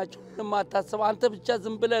በእጄ ናቸው። ምንም አታስብ። አንተ ብቻ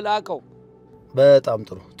ዝም ብለህ ላከው። በጣም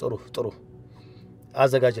ጥሩ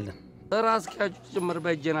አዘጋጅልን። ስራ አስኪያጁ ጭምር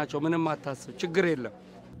በእጄ ናቸው። ምንም አታስብ። ችግር የለም።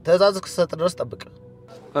 ትዕዛዝ እስክሰጥ ድረስ ጠብቅ።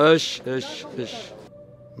 እሺ።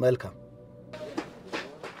 መልካም።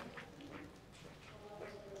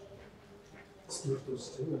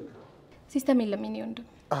 ሲስተም የለም የኔ ወንድም።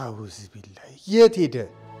 አውዝ ቢላይ የት ሄደ?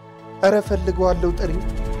 እረ ፈልገዋለሁ፣ ጥሪው።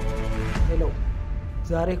 ሄሎ፣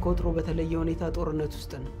 ዛሬ ከወትሮ በተለየ ሁኔታ ጦርነት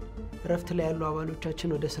ውስጥ ነው። እረፍት ላይ ያሉ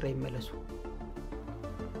አባሎቻችን ወደ ስራ ይመለሱ።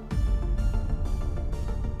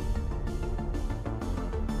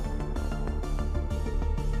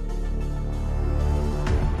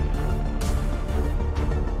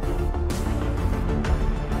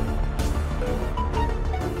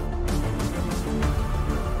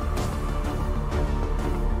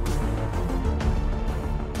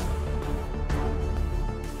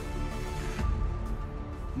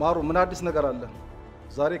 ማሩ ምን አዲስ ነገር አለ?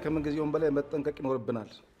 ዛሬ ከምን ጊዜውም በላይ መጠንቀቅ ይኖርብናል።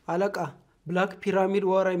 አለቃ ብላክ ፒራሚድ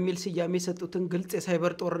ዋር የሚል ስያሜ የሰጡትን ግልጽ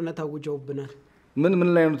የሳይበር ጦርነት አውጀውብናል። ምን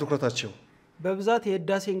ላይ ነው ትኩረታቸው? በብዛት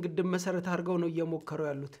የህዳሴን ግድብ መሰረት አድርገው ነው እየሞከሩ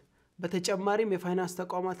ያሉት። በተጨማሪም የፋይናንስ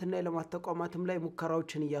ተቋማትና የልማት ተቋማትም ላይ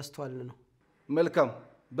ሙከራዎችን እያስተዋልን ነው። መልካም፣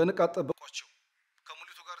 በንቃት ጠብቋቸው።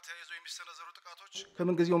 ከሙሊቱ ጋር ተያይዘው የሚሰነዘሩ ጥቃቶች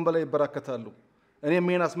ከምን ጊዜውም በላይ ይበራከታሉ። እኔም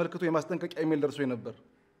ይህን አስመልክቶ የማስጠንቀቂያ ኢሜል ደርሶኝ ነበር።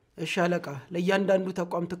 እሺ አለቃ፣ ለእያንዳንዱ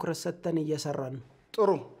ተቋም ትኩረት ሰጥተን እየሰራን ነው። ጥሩ፣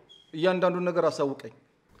 እያንዳንዱን ነገር አሳውቀኝ።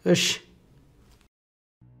 እሺ።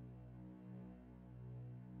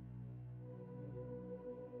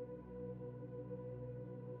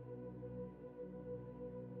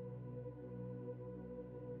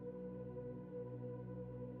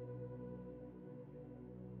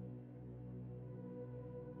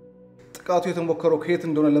 ጥቃቱ የተሞከረው ከየት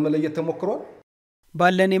እንደሆነ ለመለየት ተሞክሯል?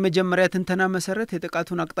 ባለን የመጀመሪያ ትንተና መሰረት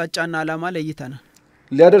የጥቃቱን አቅጣጫና ዓላማ ለይተናል።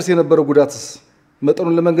 ሊያደርስ የነበረው ጉዳትስ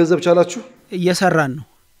መጠኑን ለመገንዘብ ቻላችሁ? እየሰራን ነው።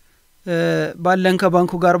 ባለን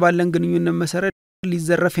ከባንኩ ጋር ባለን ግንኙነት መሰረት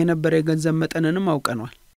ሊዘረፍ የነበረ የገንዘብ መጠንንም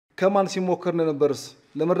አውቀናል። ከማን ሲሞከር ነበርስ?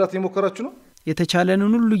 ለመርዳት የሞከራችሁ ነው?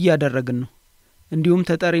 የተቻለንን ሁሉ እያደረግን ነው። እንዲሁም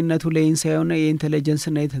ተጠሪነቱ ለኢንሳ የሆነ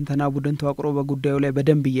የኢንተለጀንስና የትንተና ቡድን ተዋቅሮ በጉዳዩ ላይ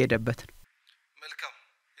በደንብ እየሄደበት ነው። መልካም፣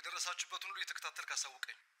 የደረሳችሁበት ሁሉ የተከታተል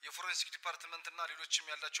ካሳውቀኝ። የፎረንሲክ ዲፓርትመንትና ሌሎችም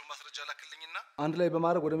ያላቸው ማስረጃ ላክልኝና አንድ ላይ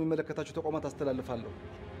በማድረግ ወደሚመለከታቸው ተቋማት አስተላልፋለሁ።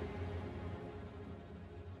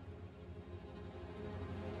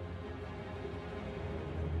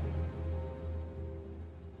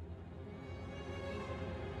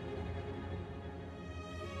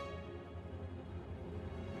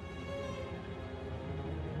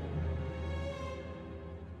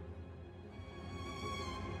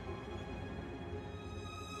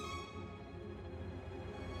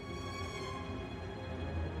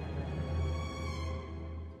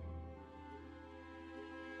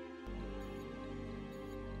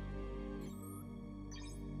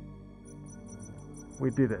 We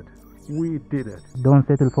did it. We did it. Don't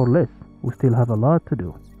settle for less. We still have a lot to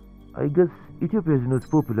do. I guess Ethiopia is not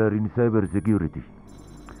popular in cyber security.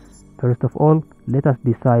 First of all, let us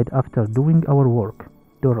decide after doing our work.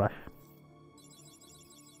 Don't rush.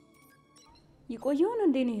 ይቆየውን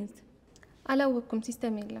እንዴ ነው? አላወቅኩም።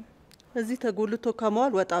 ሲስተም የለም። እዚህ ተጎልቶ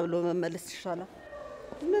ከመዋል ወጣ ብሎ መመለስ ይሻላል።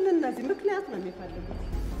 ምን እነዚህ ምክንያት ነው የሚፈልጉት?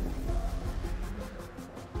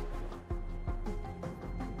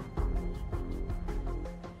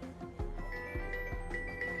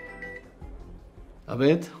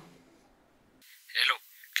 አቤት። ሄሎ፣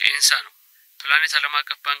 ከኢንሳ ነው። ፕላኔት ዓለም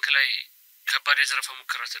አቀፍ ባንክ ላይ ከባድ የዘረፋ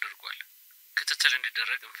ሙከራ ተደርጓል። ክትትል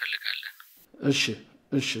እንዲደረግ እንፈልጋለን።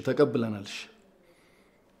 እሺ፣ ተቀብለናል። እሺ።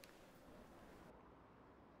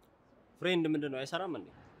 ፍሬንድ ምንድነው? አይሰራም እንዴ?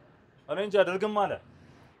 እኔ እንጃ አድርግም አለ።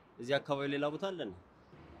 እዚህ አካባቢ ሌላ ቦታ አለ ነው?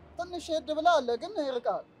 ትንሽ ሄድ ብላ አለ፣ ግን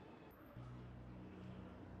ይርቃል።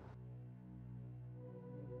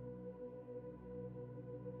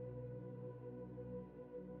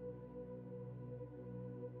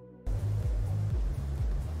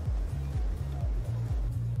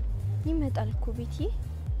 ይመጣል እኮ ቤቲ።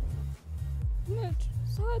 ነጭ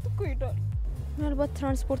ሰዓት እኮ ሄዷል። ምናልባት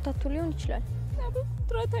ትራንስፖርት አጥቶ ሊሆን ይችላል።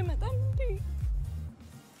 ትራት አይመጣም እንዴ?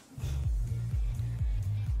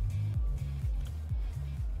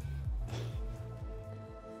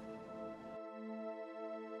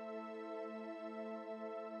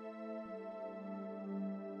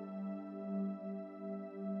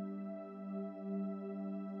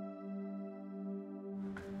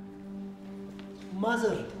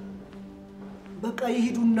 ማዘር በቃ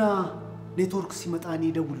ይሄዱና ኔትወርክ ሲመጣ እኔ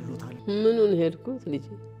እደውልልዎታለሁ። ምኑን ሄድኩት ልጅ?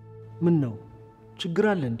 ምን ነው ችግር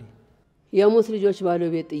አለ እንዴ? የሙት ልጆች ባዶ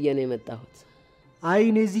ቤት ጥዬ ነው የመጣሁት። አይ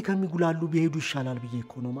እኔ እዚህ ከሚጉላሉ ቢሄዱ ይሻላል ብዬ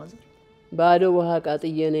እኮ ነው ማዘር። ባዶ ውሃ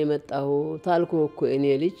ቃጥዬ ነው የመጣሁት አልኩህ እኮ እኔ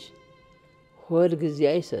ልጅ። ሆድ ጊዜ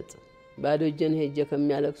አይሰጥ። ባዶ እጄን ሄጄ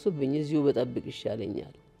ከሚያለቅሱብኝ እዚሁ በጠብቅ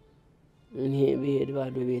ይሻለኛል። እኔ ብሄድ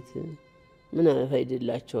ባዶ ቤት ምን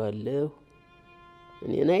አፈይድላቸዋለሁ?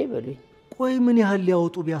 እኔን አይበሉኝ። ቆይ ምን ያህል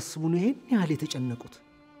ሊያወጡ ቢያስቡ ነው ይሄን ያህል የተጨነቁት?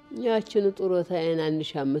 ያችን ጡረታዬን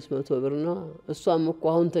 1500 ብር ነው። እሷም እኮ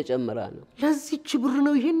አሁን ተጨምራ ነው። ለዚህች ብር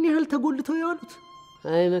ነው ይሄን ያህል ተጎልተው ያሉት?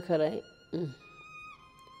 አይ መከራዬ።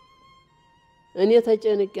 እኔ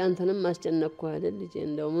ተጨንቄ አንተንም አስጨነቅኩ አይደል ልጄ?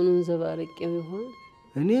 እንደው ምኑን ዘባርቄው ይሆን?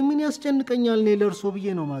 እኔ ምን ያስጨንቀኛል? እኔ ለእርሶ ብዬ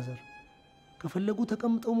ነው ማዘር። ከፈለጉ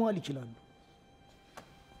ተቀምጠው መዋል ይችላሉ።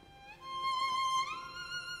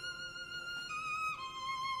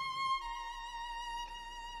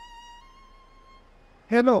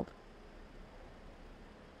 ሄሎ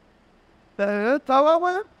ተዋወ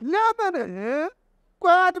ለምን?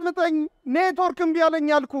 ቆይ አድምጠኝ። ኔትወርክ እምቢ አለኝ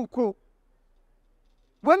አልኩህ እኮ።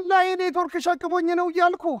 ወላሂ ኔትወርክ ሸክሞኝ ነው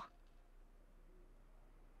እያልኩ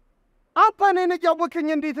አንተ እኔን እያወከኝ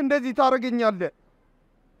እንዴት እንደዚህ ታደርገኛለህ?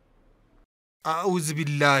 አውዝ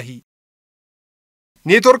ቢላሂ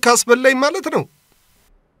ኔትወርክ አስበላኝ ማለት ነው።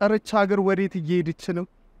 እረች ሀገር ወዴት እየሄደች ነው?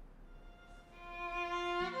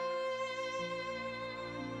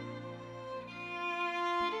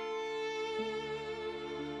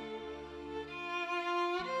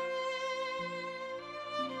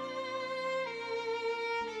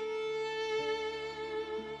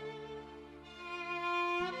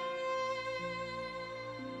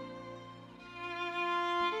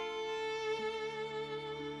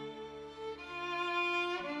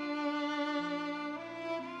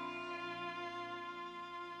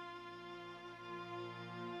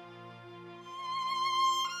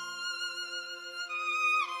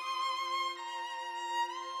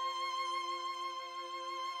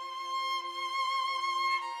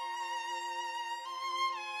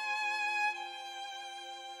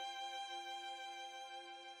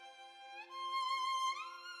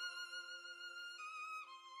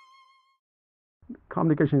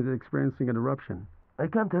 Communication is experiencing an eruption. I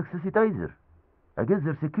can't access it either. I guess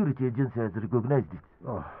their security agency has recognized it.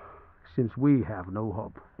 Oh, seems we have no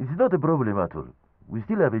hope. It's not a problem at all. We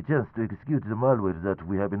still have a chance to execute the malware that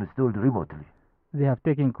we have installed remotely. They have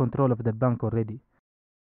taken control of the bank already.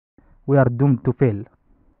 We are doomed to fail.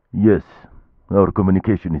 Yes, our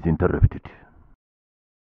communication is interrupted.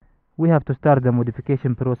 We have to start the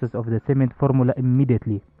modification process of the cement formula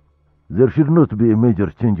immediately. There should not be a major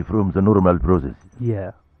change from the normal process.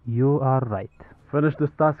 Yeah, you are right. Finish this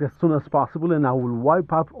task as soon as possible and I will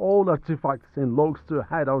wipe out all artifacts and logs to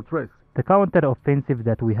hide our trace. The counter-offensive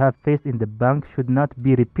that we have faced in the bank should not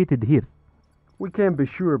be repeated here. We can't be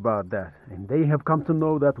sure about that, and they have come to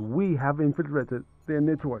know that we have infiltrated their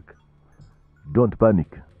network. Don't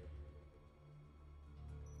panic.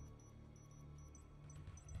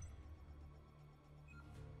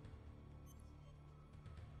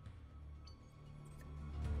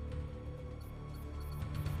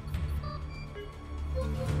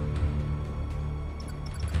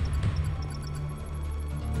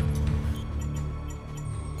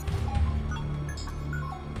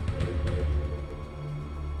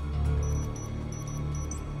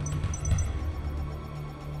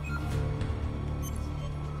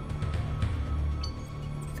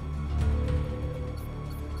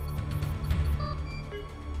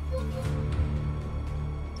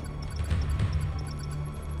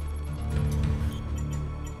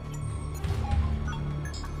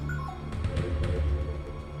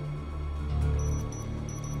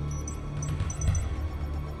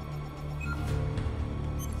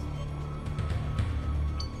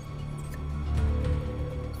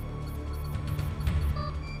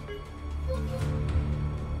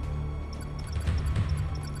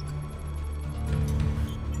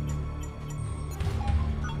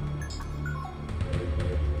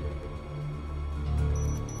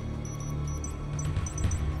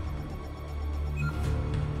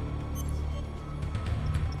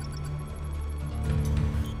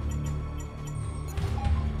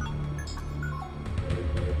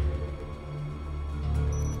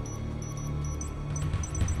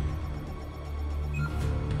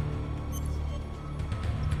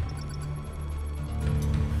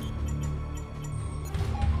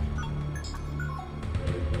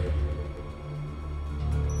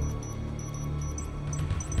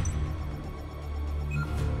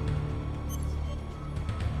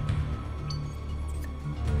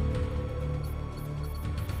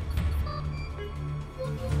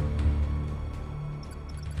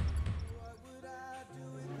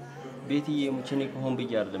 ቤትዬ ሙቸኔ ከሆን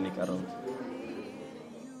ብዬ አይደለም የቀረሁት።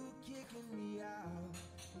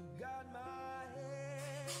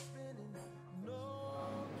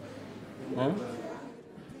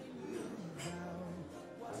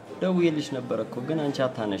 ደውዬልሽ ነበር እኮ ግን አንቺ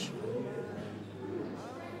አታነሽ።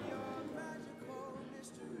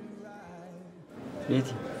 ቤቲ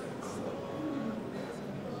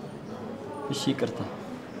እሺ ይቅርታ።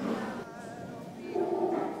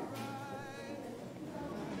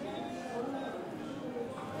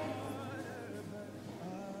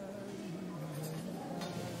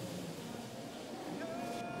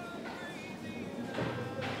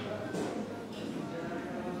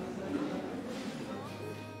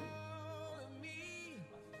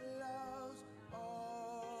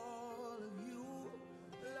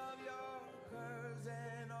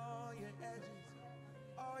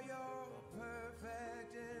 All your perfect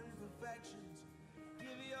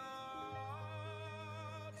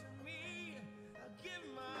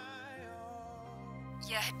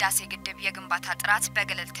የህዳሴ ግድብ የግንባታ ጥራት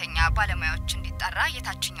በገለልተኛ ባለሙያዎች እንዲጣራ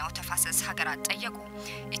የታችኛው ተፋሰስ ሀገራት ጠየቁ።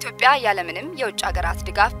 ኢትዮጵያ ያለምንም የውጭ ሀገራት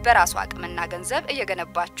ድጋፍ በራሷ አቅምና ገንዘብ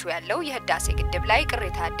እየገነባችው ያለው የህዳሴ ግድብ ላይ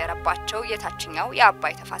ቅሬታ ያደረባቸው የታችኛው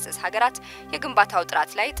የአባይ ተፋሰስ ሀገራት የግንባታው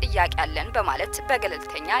ጥራት ላይ ጥያቄ ያለን በማለት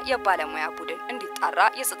በገለልተኛ የባለሙያ ቡድን እንዲጣራ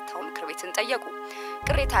የጸጥታው ምክር ቤትን ጠየቁ።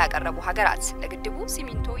 ቅሬታ ያቀረቡ ሀገራት ለግድቡ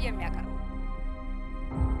ሲሚንቶ የሚያቀርቡ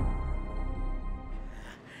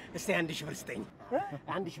እስቲ 1000 ብር ስጠኝ።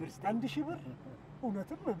 1000 ብር ስጠኝ። 1000 ብር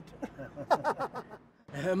እውነትም መብት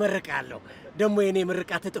እመርቃለሁ። ደግሞ የኔ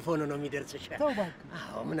ምርቃት እጥፍ ሆኖ ነው የሚደርስሽ። ተው እባክህ።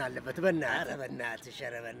 አዎ ምን አለበት በእናትሽ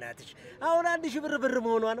ኧረ በእናትሽ አሁን 1000 ብር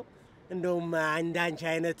መሆኗ ነው። እንደውም አንዳንቺ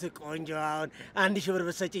አይነት ቆንጆ አሁን 1000 ብር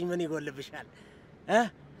ብትሰጪኝ ምን ይጎልብሻል?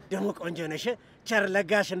 ደግሞ ቆንጆ ነሽ፣ ቸር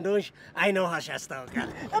ለጋሽ እንደሆንሽ አይነ ውሃሽ ያስታውቃል።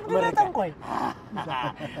 እብድ ነህ ጠንቋይ።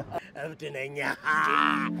 እብድ ነኝ።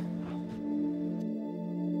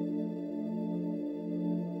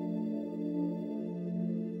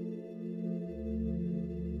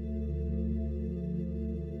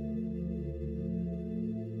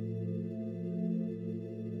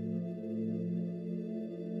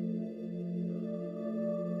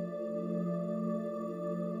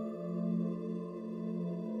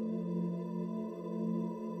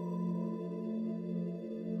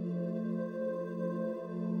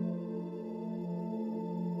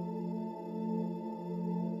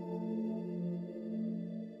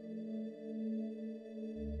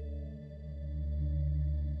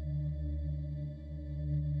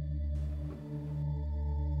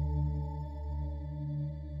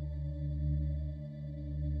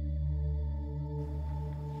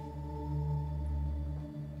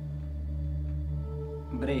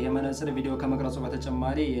 ብሬ የመነጽር ቪዲዮ ከመቅረጹ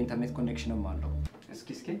በተጨማሪ የኢንተርኔት ኮኔክሽንም አለው። እስኪ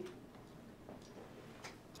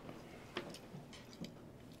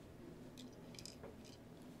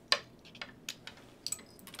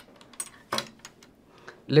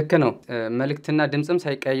ልክ ነው። መልእክትና ድምጽም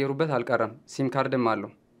ሳይቀያየሩበት አልቀረም። ሲም ካርድም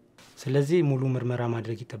አለው። ስለዚህ ሙሉ ምርመራ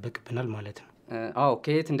ማድረግ ይጠበቅብናል ማለት ነው። አዎ፣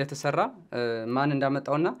 ከየት እንደተሰራ ማን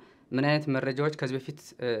እንዳመጣውና ምን አይነት መረጃዎች ከዚህ በፊት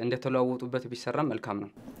እንደተለዋወጡበት ቢሰራ መልካም ነው።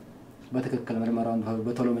 በትክክል ምርመራውን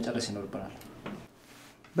በቶሎ መጨረስ ይኖርብናል።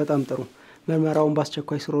 በጣም ጥሩ። ምርመራውን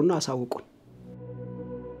በአስቸኳይ ስሩና አሳውቁን።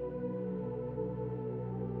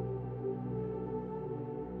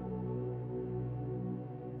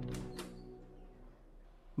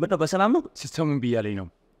 ምነው በሰላም ነው? ሲስተሙን ብያለኝ ነው።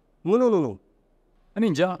 ምን ሆኖ ነው? እኔ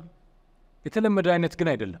እንጃ። የተለመደ አይነት ግን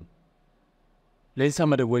አይደለም። ለኢንሳ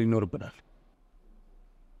መደወል ይኖርብናል።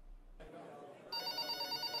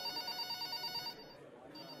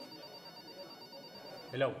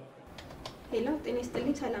 ሄሎ ሄሎ፣ ጤና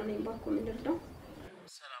ይስጥልኝ። ሰላም ነኝ። ባኮ ምን ልርዳው?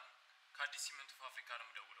 ሰላም፣ ከአዲስ ሲሚንቶ ፋብሪካ ነው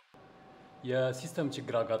የምደውለው። የሲስተም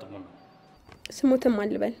ችግር አጋጥሞ ነው። ስሙትም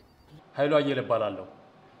አልበል። ኃይሉ አየለ እባላለሁ።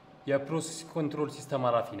 የፕሮሰስ ኮንትሮል ሲስተም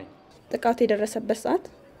ኃላፊ ነኝ። ጥቃቱ የደረሰበት ሰዓት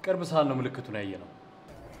ቅርብ ሰዓት ነው ምልክቱን ያየ ነው።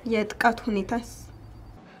 የጥቃቱ ሁኔታስ?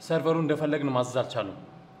 ሰርቨሩ እንደፈለግን ማዘዝ አልቻለም።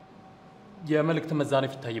 የመልእክት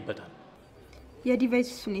መዛነፍ ይታይበታል።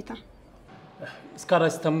 የዲቫይስ ሁኔታ? እስካራ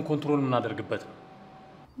ሲስተሙን ኮንትሮል የምናደርግበት ነው።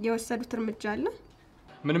 የወሰዱት እርምጃ አለ?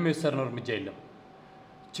 ምንም የወሰድነው እርምጃ የለም።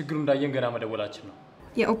 ችግሩ እንዳየን ገና መደወላችን ነው።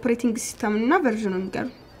 የኦፕሬቲንግ ሲስተምና ቨርዥኑን ንገሩ።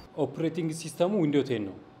 ኦፕሬቲንግ ሲስተሙ ዊንዶው 10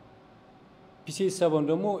 ነው። ፒሲ 7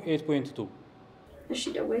 ደግሞ 8.2። እሺ፣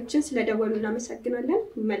 ደወላችን ስለደወሉ እናመሰግናለን።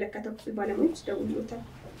 የሚመለከተው ክፍል ባለሙያዎች ደውሉታል።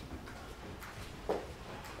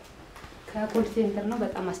 ከኮል ሴንተር ነው፣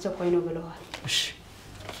 በጣም አስቸኳይ ነው ብለዋል። እሺ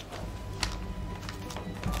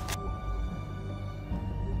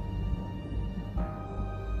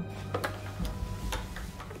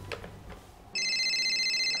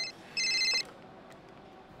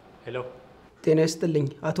ሄሎ፣ ጤና ይስጥልኝ።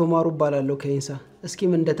 አቶ ማሩ እባላለሁ ከኢንሳ። እስኪ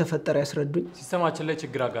ምን እንደተፈጠረ ያስረዱኝ። ሲስተማችን ላይ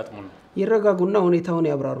ችግር አጋጥሞ ነው። ይረጋጉና ሁኔታውን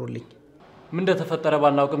ያብራሩልኝ። ምን እንደተፈጠረ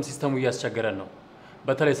ባናውቅም ሲስተሙ እያስቸገረን ነው።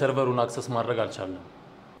 በተለይ ሰርቨሩን አክሰስ ማድረግ አልቻልንም።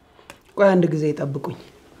 ቆይ አንድ ጊዜ ይጠብቁኝ።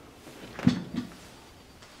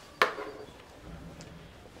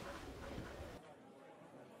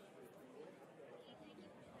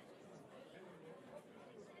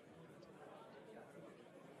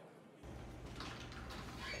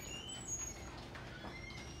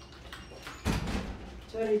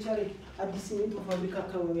 ቻሬ አዲስ ሲሚንቶ ፋብሪካ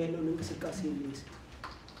አካባቢ ያለውን እንቅስቃሴ ይመስል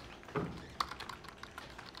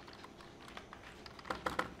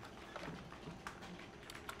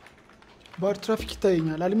ባር ትራፊክ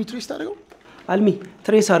ይታየኛል። አልሚ ትሬስ ታደርገው። አልሚ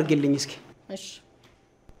ትሬስ አድርግልኝ እስኪ። እሺ።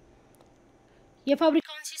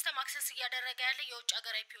 የፋብሪካውን ሲስተም አክሰስ እያደረገ ያለ የውጭ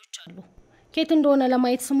ሀገር አይፒዎች አሉ። ከየት እንደሆነ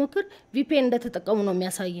ለማየት ስሞክር ቪፒኤን እንደተጠቀሙ ነው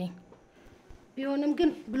የሚያሳየኝ። ቢሆንም ግን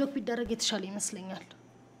ብሎክ ቢደረግ የተሻለ ይመስለኛል።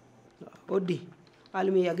 ኦዲ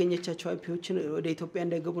አልሜ ያገኘቻቸው አይፒዎችን ወደ ኢትዮጵያ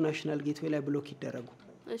እንዳይገቡ ናሽናል ጌትዌይ ላይ ብሎክ ይደረጉ።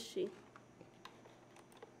 እሺ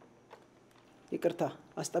ይቅርታ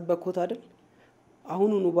አስጠበቅኩት አይደል?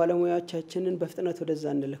 አሁኑኑ ባለሙያዎቻችንን በፍጥነት ወደዛ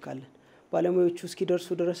እንልካለን። ባለሙያዎቹ እስኪደርሱ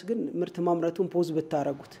ድረስ ግን ምርት ማምረቱን ፖዝ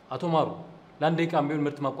ብታረጉት። አቶ ማሩ ለአንድ ደቂቃም ቢሆን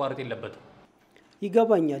ምርት ማቋረጥ የለበትም።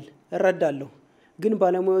 ይገባኛል፣ እረዳለሁ። ግን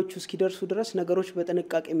ባለሙያዎቹ እስኪደርሱ ድረስ ነገሮች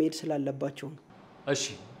በጥንቃቄ መሄድ ስላለባቸው ነው። እሺ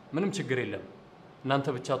ምንም ችግር የለም። እናንተ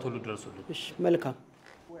ብቻ ቶሎ ድረሱልን። እሺ መልካም።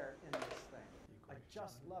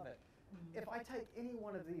 If I take any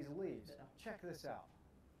one of these leaves, check this out.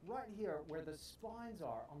 Right here where the spines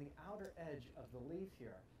are on the outer edge of the leaf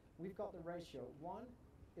here, we've got the ratio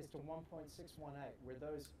 1:1.618 where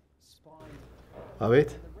those spines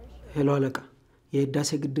አቤት ሄሎ አለቃ፣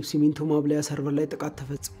 የህዳሴ ግድብ ሲሚንቶ ማብለያ ሰርቨር ላይ ጥቃት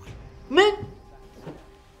ተፈጽሟል። ምን?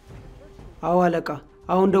 አዎ አለቃ፣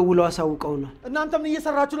 አሁን ደውለው አሳውቀውናል። እናንተ ምን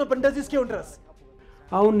እየሰራችሁ ነበር እንደዚህ እስኪሆን ድረስ?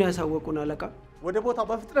 አሁን ነው ያሳወቁን አለቃ። ወደ ቦታው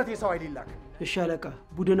በፍጥነት የሰው ኃይል ይላክ። እሺ አለቃ፣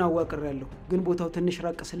 ቡድን አዋቅሬያለሁ፣ ግን ቦታው ትንሽ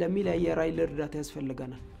ራቅ ስለሚል የአየር ኃይል እርዳታ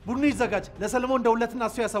ያስፈልገናል። ቡድኑ ይዘጋጅ፣ ለሰለሞን ደውለትና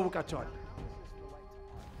እሱ ያሳውቃቸዋል።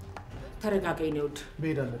 ተረጋጋኝ ነው።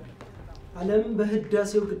 መሄድ አለብን። ዓለም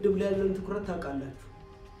በህዳሴው ግድብ ላይ ያለውን ትኩረት ታውቃላችሁ።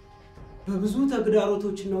 በብዙ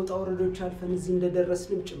ተግዳሮቶችና ውጣ ውረዶች አልፈን እዚህ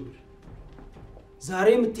እንደደረስንም ጭምር ዛሬ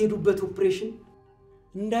የምትሄዱበት ኦፕሬሽን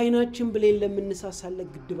እንደ አይናችን ብሌን ለምንሳሳለት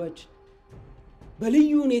ግድባችን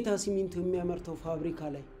በልዩ ሁኔታ ሲሚንቶ የሚያመርተው ፋብሪካ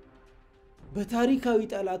ላይ በታሪካዊ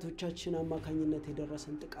ጠላቶቻችን አማካኝነት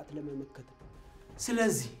የደረሰን ጥቃት ለመመከት ነው።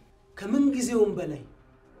 ስለዚህ ከምን ጊዜውም በላይ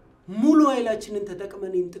ሙሉ ኃይላችንን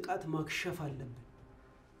ተጠቅመን ይህን ጥቃት ማክሸፍ አለብን።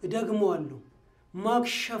 እደግመዋለሁ፣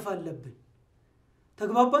 ማክሸፍ አለብን።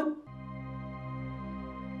 ተግባባን?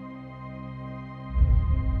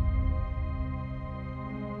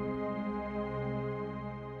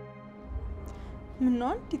 ምነው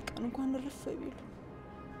አንዲት ቀን እንኳን ረፍ ቢሉ።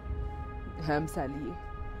 ሀምሳልዬ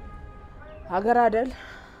ሀገር አይደል?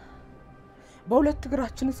 በሁለት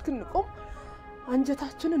እግራችን እስክንቆም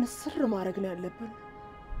አንጀታችንን እስር ማድረግ ነው ያለብን።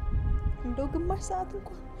 እንደው ግማሽ ሰዓት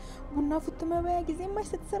እንኳን ቡና ፉት መባያ ጊዜ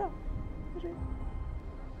የማይሰጥ ስራ።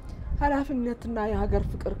 ኃላፊነትና የሀገር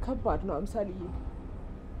ፍቅር ከባድ ነው ሀምሳልዬ።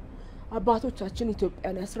 አባቶቻችን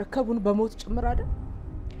ኢትዮጵያን ያስረከቡን በሞት ጭምር አይደል?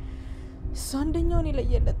 እሱ አንደኛውን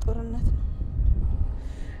የለየለት ጦርነት ነው።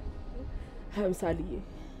 ሀምሳልዬ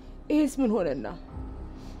ይሄስ ምን ሆነና?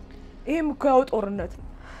 ይሄም እኮ ያው ጦርነት ነው።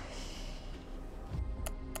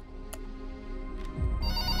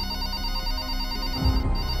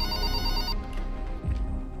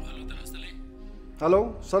 ሄሎ፣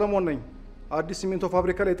 ሰለሞን ነኝ። አዲስ ሲሚንቶ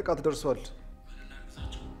ፋብሪካ ላይ ጥቃት ደርሷል።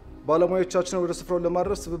 ባለሙያዎቻችንን ወደ ስፍራው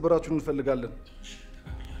ለማድረስ ትብብራችሁን እንፈልጋለን።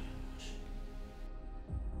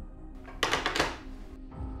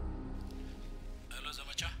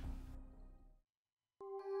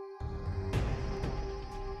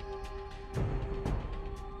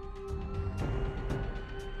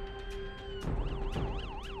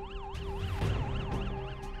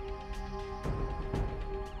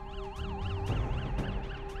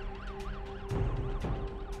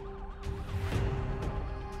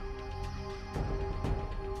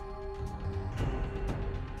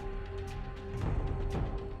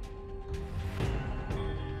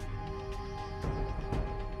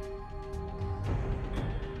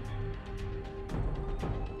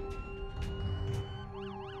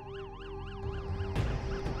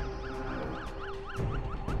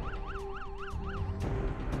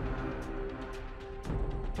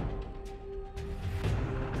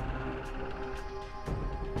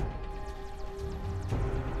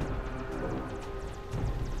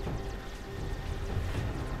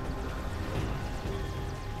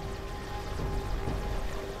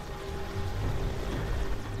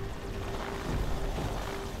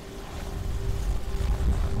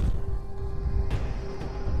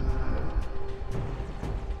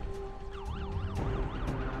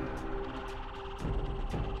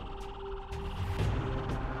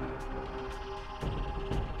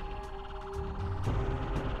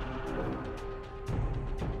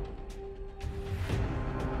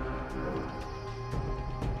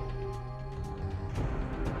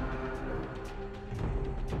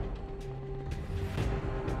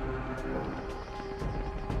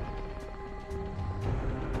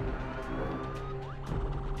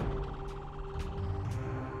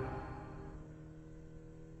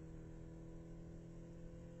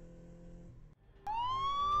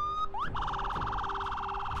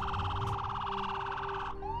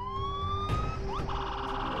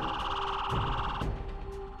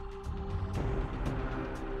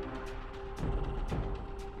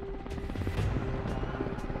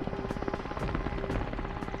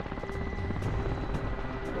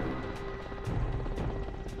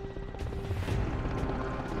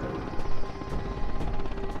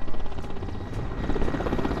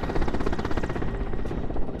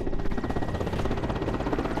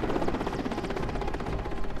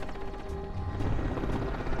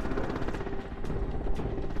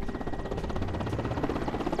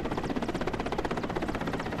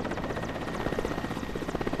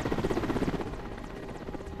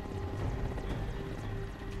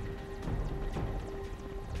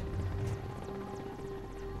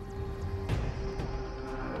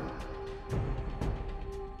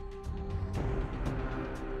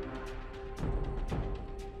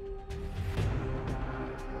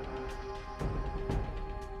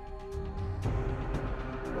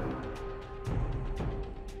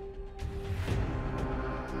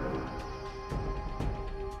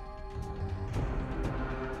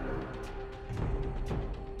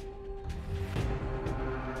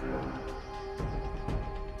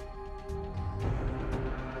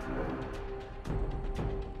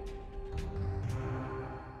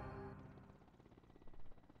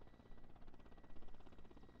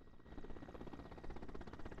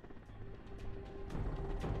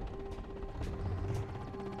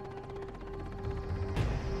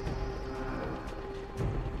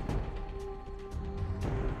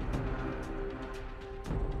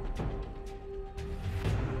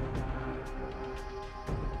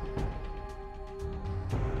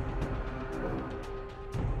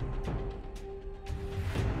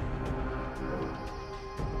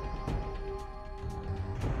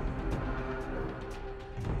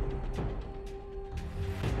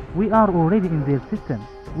 We are already in their system,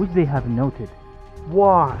 which they have noted.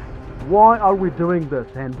 Why? Why are we doing this?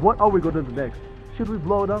 And what are we going to do next? Should we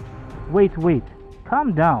blow it up? Wait.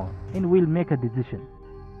 Calm down, and we'll make a decision.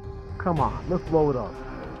 Come on, let's blow it up.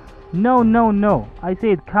 No. I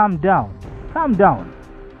said calm down. Calm down.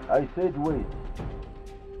 I said wait.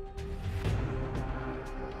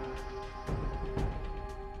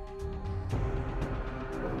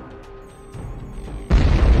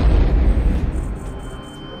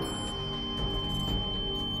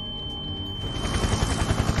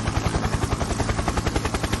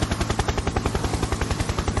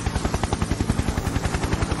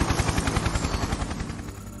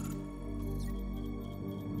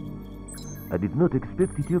 I did not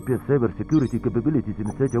expect Ethiopia's cybersecurity capabilities in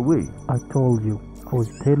such a way. I told you. I was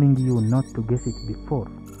telling you not to guess it before.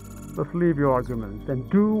 Let's leave your arguments and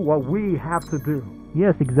do what we have to do.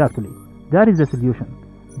 Yes, exactly. That is the solution.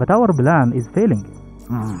 But our plan is failing.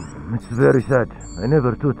 It's very sad. I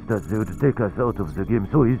never thought that they would take us out of the game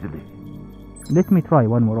so easily. Let me try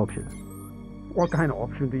one more option. What kind of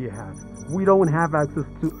option do you have? We don't have access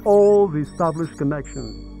to all the established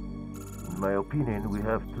connections. In my opinion, we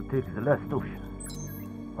have to take the last option.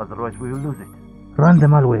 Otherwise, we will lose it. Run the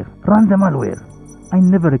malware. I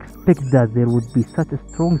never expected that there would be such a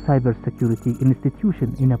strong cybersecurity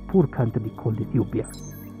institution in a poor country called Ethiopia.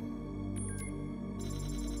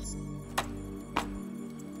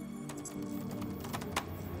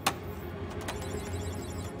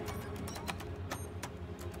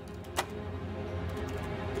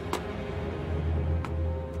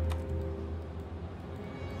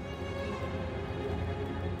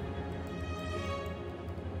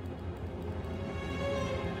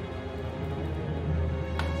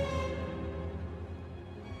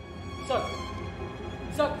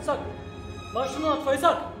 İshak, marşını atma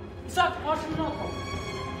İshak, marşını atma.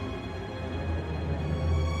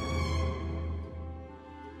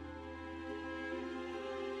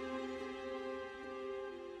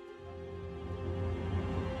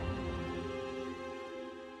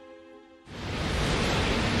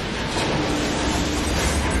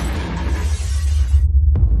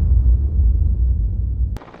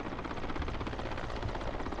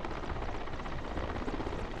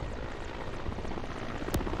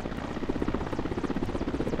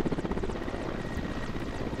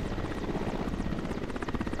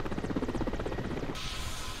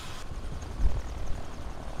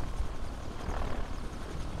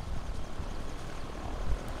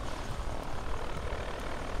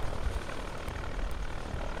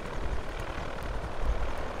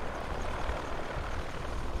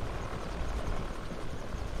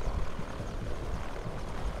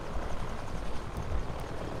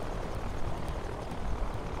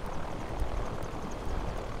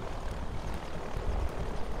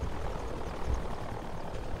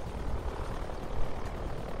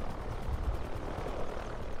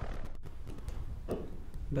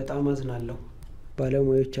 በጣም አዝናለሁ።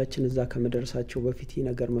 ባለሙያዎቻችን እዛ ከመድረሳቸው በፊት ይህ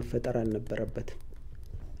ነገር መፈጠር አልነበረበትም።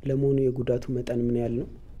 ለመሆኑ የጉዳቱ መጠን ምን ያህል ነው?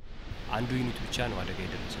 አንዱ ዩኒት ብቻ ነው አደጋ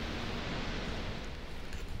የደረሰው።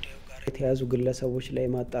 ከጉዳዩ ጋር የተያዙ ግለሰቦች ላይ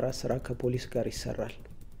ማጣራት ስራ ከፖሊስ ጋር ይሰራል።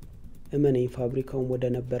 እመነኝ፣ ፋብሪካውም ወደ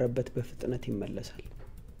ነበረበት በፍጥነት ይመለሳል።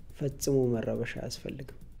 ፈጽሞ መረበሽ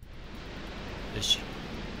አያስፈልግም። እሺ።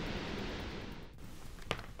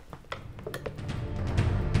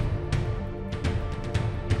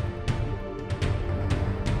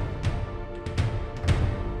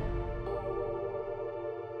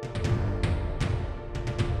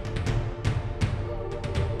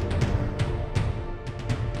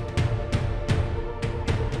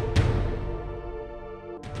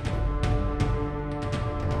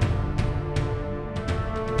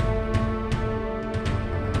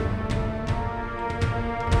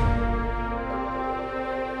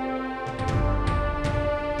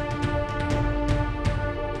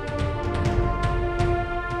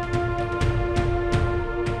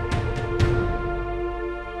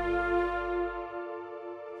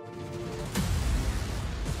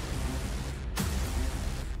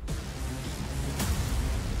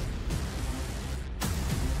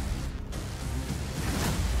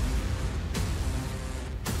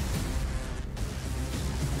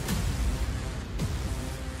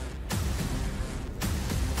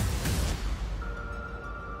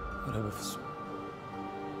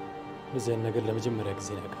 በዚህ ነገር ለመጀመሪያ ጊዜ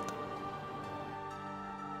ነው ያጋጠመው።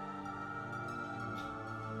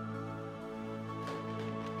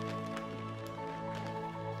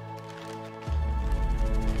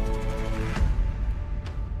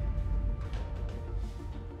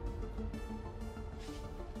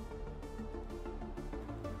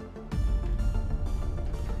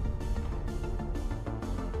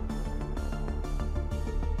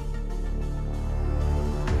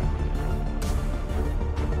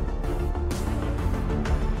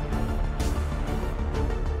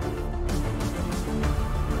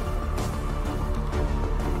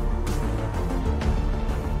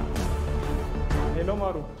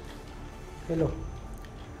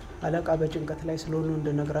 አለቃ በጭንቀት ላይ ስለሆኑ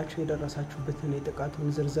እንደነገራችሁ የደረሳችሁበትን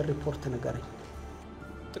የጥቃቱን ዝርዝር ሪፖርት ንገረኝ።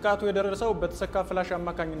 ጥቃቱ የደረሰው በተሰካ ፍላሽ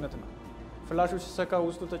አማካኝነት ነው። ፍላሹ ሲሰካ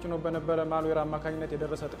ውስጡ ተጭኖ በነበረ ማልዌር አማካኝነት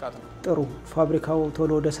የደረሰ ጥቃት ነው። ጥሩ። ፋብሪካው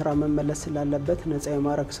ቶሎ ወደ ስራ መመለስ ስላለበት ነፃ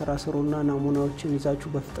የማረግ ስራ ስሩና ናሙናዎችን ይዛችሁ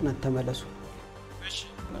በፍጥነት ተመለሱ። እሺ።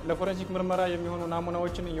 ለፎረንሲክ ምርመራ የሚሆኑ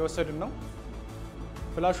ናሙናዎችን እየወሰድን ነው።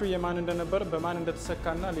 ፍላሹ የማን እንደነበር፣ በማን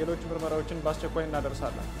እንደተሰካና ሌሎች ምርመራዎችን በአስቸኳይ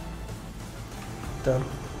እናደርሳለን። ጥሩ።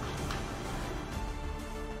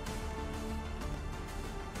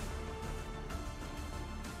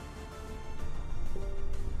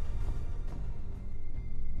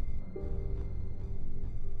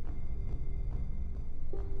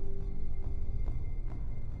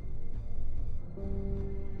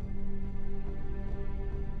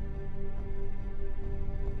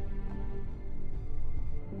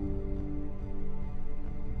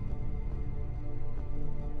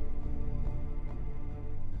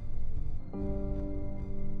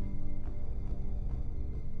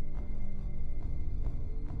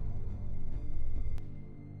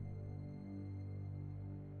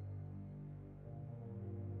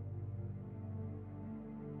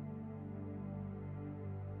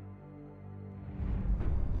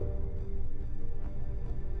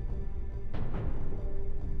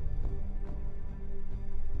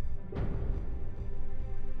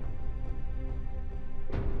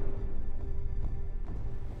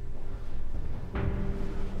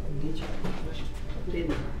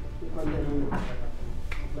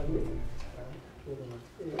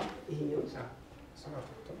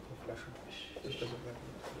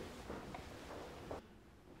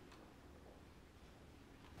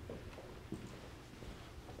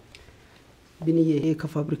 ቢኒዬ ይሄ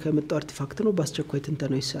ከፋብሪካ የመጣው አርቲፋክት ነው። በአስቸኳይ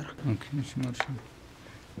ትንተናው ይሰራ። ኦኬ እሺ ማርሻ።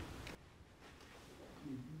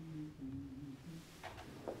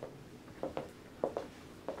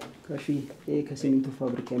 ካሺ ይሄ ከሲሚንቶ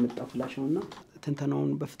ፋብሪካ የመጣ ፍላሽ ነውና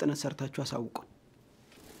ትንተናውን በፍጥነት ሰርታችሁ አሳውቁ።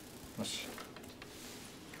 እሺ።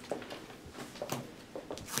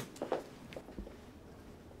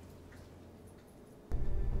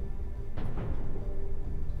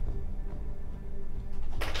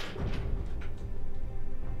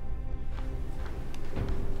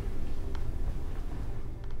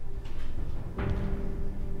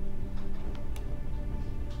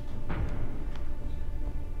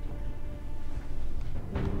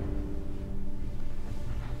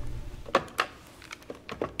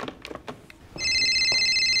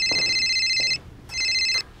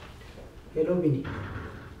 ሄሎ ቢኒ።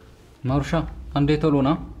 ማሩሻ አንዴ ቶሎ ና።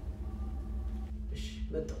 እሺ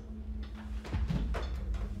መጣሁ።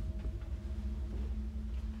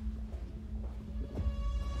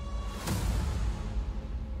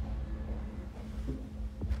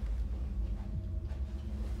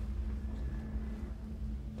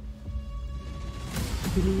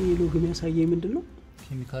 ቢኒ ሎግ የሚያሳየኝ ምንድን ነው?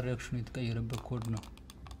 ኬሚካል ሪአክሽኑ የተቀየረበት ኮድ ነው።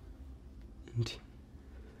 እንዴ!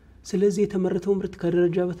 ስለዚህ የተመረተው ምርት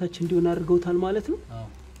ከደረጃ በታች እንዲሆን አድርገውታል ማለት ነው? አዎ።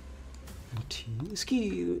 እንዴ! እስኪ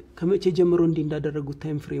ከመቼ ጀምሮ እንዲህ እንዳደረጉት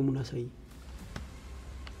ታይም ፍሬሙን አሳይ።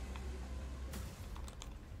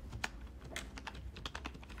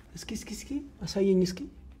 እስኪ አሳየኝ። እስኪ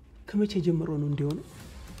ከመቼ ጀምሮ ነው እንዲሆነው?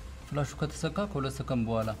 ፍላሹ ከተሰካ ከ2 ሰከንድ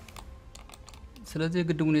በኋላ። ስለዚህ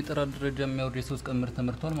የግድቡን የጥራት ደረጃ የሚያወርድ የ3 ቀን ምርት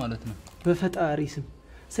ተመርቷል ማለት ነው። በፈጣሪ ስም!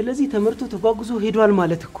 ስለዚህ ተመርቶ ተጓጉዞ ሄዷል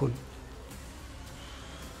ማለት እኮ ነው።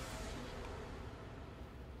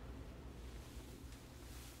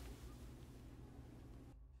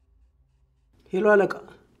 ሄሎ አለቃ፣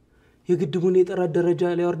 የግድቡን የጥራት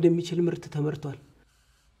ደረጃ ሊያወርድ የሚችል ምርት ተመርቷል።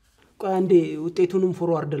 ቆይ አንዴ ውጤቱንም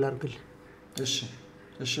ፎርዋርድ ላድርግልህ።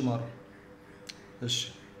 እሺ ማሩ። እሺ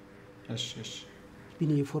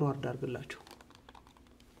ቢኒ ፎርዋርድ አድርግላቸው።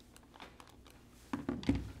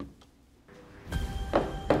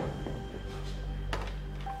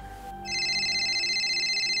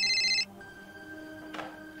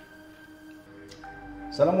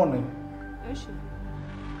 ሰለሞን ነኝ። እሺ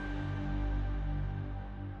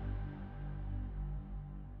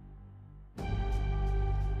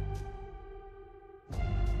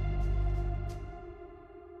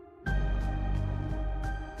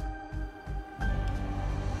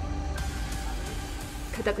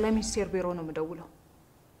ከጠቅላይ ሚኒስቴር ቢሮ ነው የምደውለው።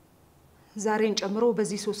 ዛሬን ጨምሮ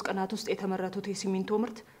በዚህ 3 ቀናት ውስጥ የተመረቱት የሲሚንቶ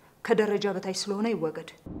ምርት ከደረጃ በታች ስለሆነ ይወገድ።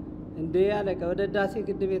 እንዴ አለቃ፣ ወደ ህዳሴ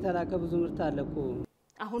ግድብ የተላከ ብዙ ምርት አለ እኮ።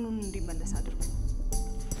 አሁኑን እንዲመለስ አድርግ።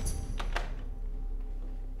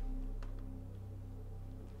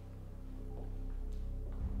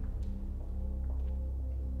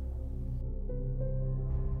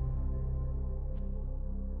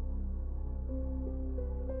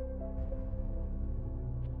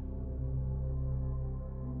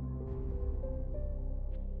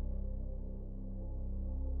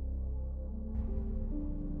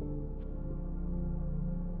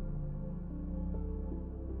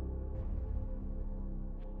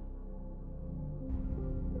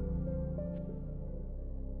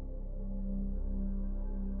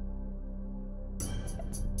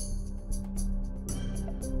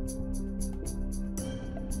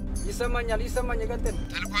 ይሰማኛል ቀጥል።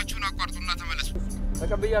 ተልኳችሁን አቋርጡና ተመለሱ።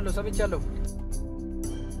 ተቀብያለሁ፣ ሰምቻለሁ።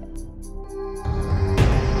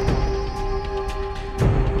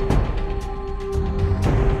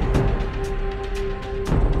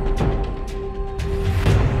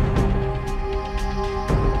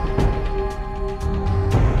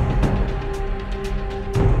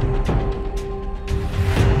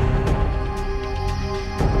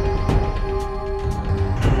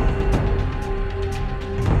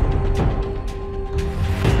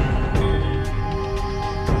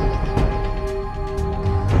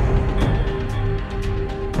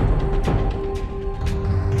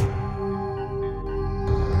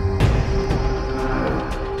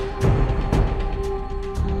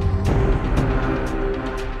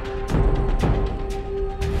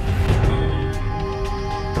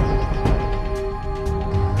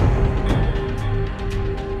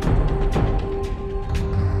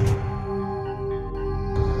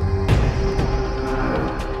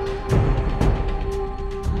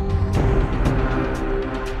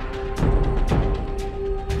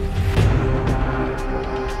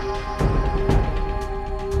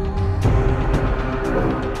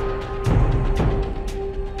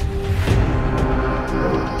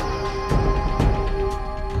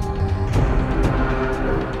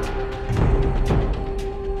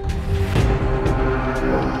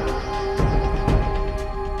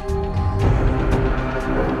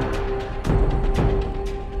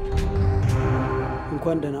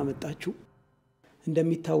 እንኳን ደህና መጣችሁ።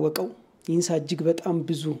 እንደሚታወቀው ኢንሳ እጅግ በጣም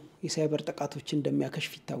ብዙ የሳይበር ጥቃቶችን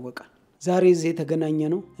እንደሚያከሽፍ ይታወቃል። ዛሬ እዚህ የተገናኘ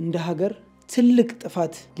ነው እንደ ሀገር ትልቅ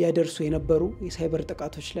ጥፋት ሊያደርሱ የነበሩ የሳይበር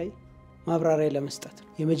ጥቃቶች ላይ ማብራሪያ ለመስጠት።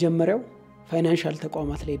 የመጀመሪያው ፋይናንሻል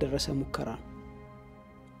ተቋማት ላይ የደረሰ ሙከራ ነው።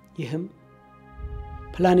 ይህም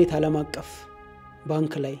ፕላኔት ዓለም አቀፍ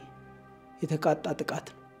ባንክ ላይ የተቃጣ ጥቃት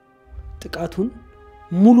ነው። ጥቃቱን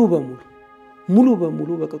ሙሉ በሙሉ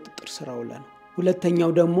በቁጥጥር ስር አውለናል።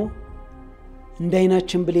 ሁለተኛው ደግሞ እንደ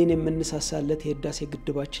አይናችን ብሌን የምንሳሳለት የህዳሴ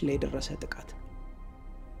ግድባችን ላይ የደረሰ ጥቃት።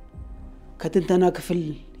 ከትንተና ክፍል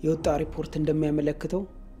የወጣ ሪፖርት እንደሚያመለክተው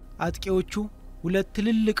አጥቂዎቹ ሁለት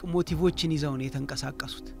ትልልቅ ሞቲቮችን ይዘው ነው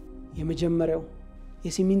የተንቀሳቀሱት። የመጀመሪያው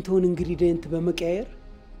የሲሚንቶን ኢንግሪዲየንት በመቀየር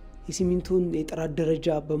የሲሚንቶን የጥራት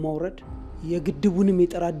ደረጃ በማውረድ የግድቡንም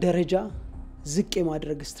የጥራት ደረጃ ዝቅ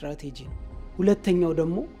የማድረግ ስትራቴጂ ነው። ሁለተኛው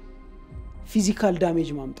ደግሞ ፊዚካል ዳሜጅ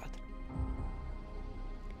ማምጣት።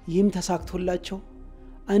 ይህም ተሳክቶላቸው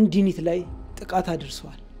አንድ ዩኒት ላይ ጥቃት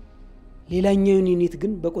አድርሰዋል። ሌላኛው ዩኒት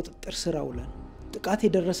ግን በቁጥጥር ስር አውለን ጥቃት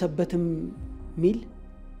የደረሰበትም ሚል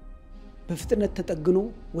በፍጥነት ተጠግኖ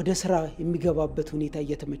ወደ ስራ የሚገባበት ሁኔታ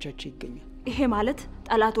እየተመቻቸ ይገኛል። ይሄ ማለት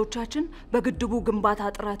ጠላቶቻችን በግድቡ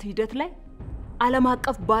ግንባታ ጥራት ሂደት ላይ ዓለም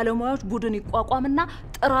አቀፍ ባለሙያዎች ቡድን ይቋቋምና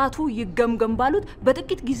ጥራቱ ይገምገም ባሉት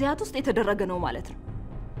በጥቂት ጊዜያት ውስጥ የተደረገ ነው ማለት ነው።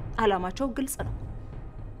 ዓላማቸው ግልጽ ነው።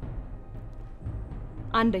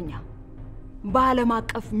 አንደኛ በዓለም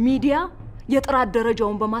አቀፍ ሚዲያ የጥራት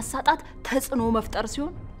ደረጃውን በማሳጣት ተጽዕኖ መፍጠር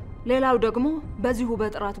ሲሆን፣ ሌላው ደግሞ በዚሁ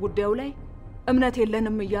በጥራት ጉዳዩ ላይ እምነት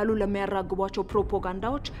የለንም እያሉ ለሚያራግቧቸው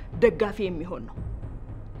ፕሮፓጋንዳዎች ደጋፊ የሚሆን ነው።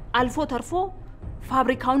 አልፎ ተርፎ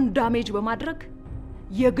ፋብሪካውን ዳሜጅ በማድረግ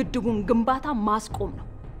የግድቡን ግንባታ ማስቆም ነው።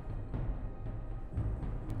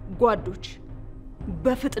 ጓዶች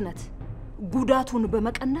በፍጥነት ጉዳቱን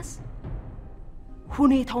በመቀነስ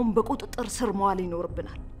ሁኔታውን በቁጥጥር ስር መዋል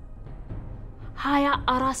ይኖርብናል።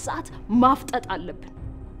 24 ሰዓት ማፍጠጥ አለብን።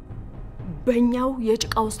 በእኛው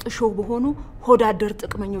የጭቃ ውስጥ ሾው በሆኑ ሆዳደር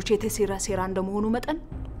ጥቅመኞች የተሴራ ሴራ እንደመሆኑ መጠን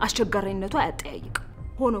አስቸጋሪነቱ አያጠያይቅም።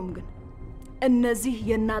 ሆኖም ግን እነዚህ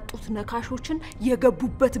የናጡት ነካሾችን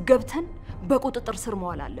የገቡበት ገብተን በቁጥጥር ስር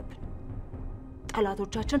መዋል አለብን።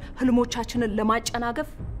 ጠላቶቻችን ህልሞቻችንን ለማጨናገፍ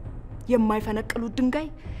የማይፈነቅሉት ድንጋይ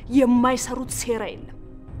የማይሰሩት ሴራ የለም።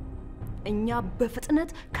 እኛ በፍጥነት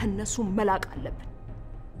ከነሱ መላቅ አለብን።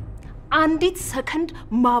 አንዲት ሰከንድ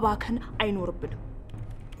ማባከን አይኖርብንም።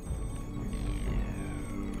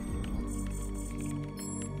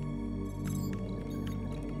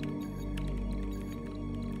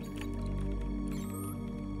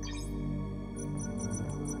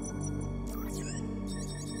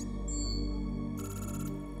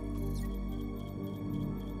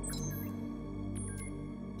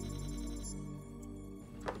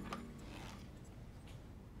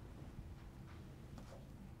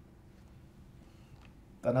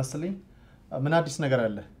 ጠናስልኝ ምን አዲስ ነገር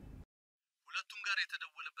አለ? ሁለቱም ጋር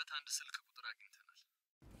የተደወለበት አንድ ስልክ ቁጥር አግኝተናል።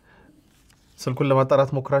 ስልኩን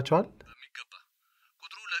ለማጣራት ሞክራቸዋል? በሚገባ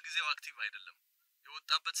ቁጥሩ ለጊዜው አክቲቭ አይደለም።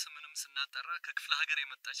 የወጣበት ስምንም ስናጠራ ከክፍለ ሀገር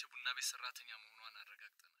የመጣች የቡና ቤት ሰራተኛ መሆኗን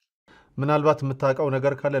አረጋግጠናል። ምናልባት የምታውቀው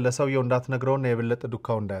ነገር ካለ ለሰውየው እንዳትነግረውና የበለጠ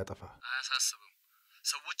ዱካው እንዳያጠፋ። አያሳስብም።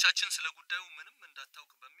 ሰዎቻችን ስለ ጉዳዩ ምንም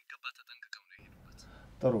እንዳታውቅ በሚገባ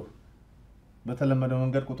ጥሩ በተለመደው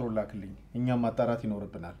መንገድ ቁጥሩን ላክልኝ እኛም ማጣራት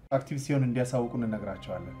ይኖርብናል አክቲቭ ሲሆን እንዲያሳውቁን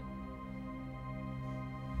እንነግራቸዋለን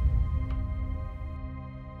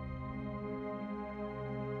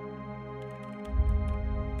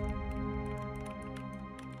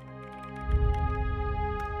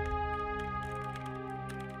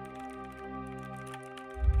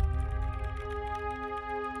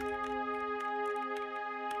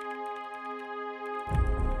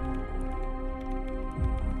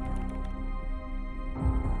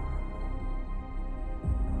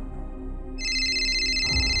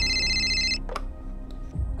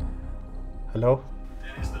Hello?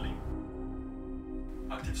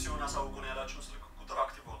 አክቲቭ ሲሆን አሳውቁን ያላችሁ ስልክ ቁጥር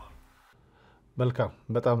አክቲቭ ሆኗል። መልካም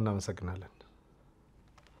በጣም እናመሰግናለን።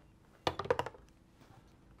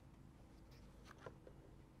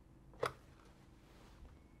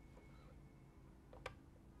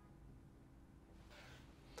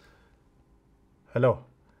 Hello.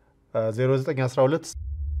 0912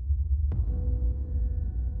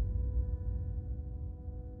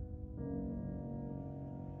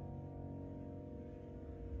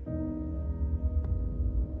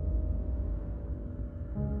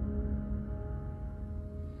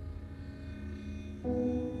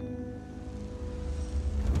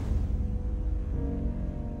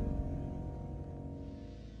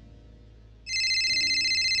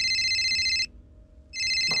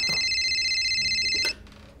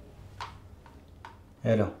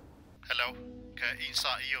 ሄሎ ሄሎ ከኢንሳ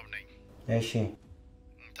ኢዮብ ነኝ እሺ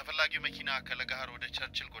ተፈላጊው መኪና ከለጋሃር ወደ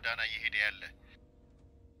ቸርችል ጎዳና እየሄደ ያለ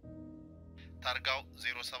ታርጋው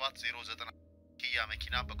 0709 ኪያ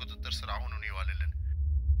መኪና በቁጥጥር ስር አሁኑን ይዋልልን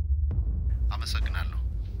አመሰግናለሁ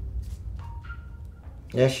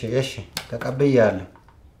እሺ ተቀበያለሁ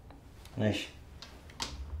እሺ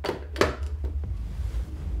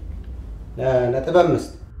ነጥብ 5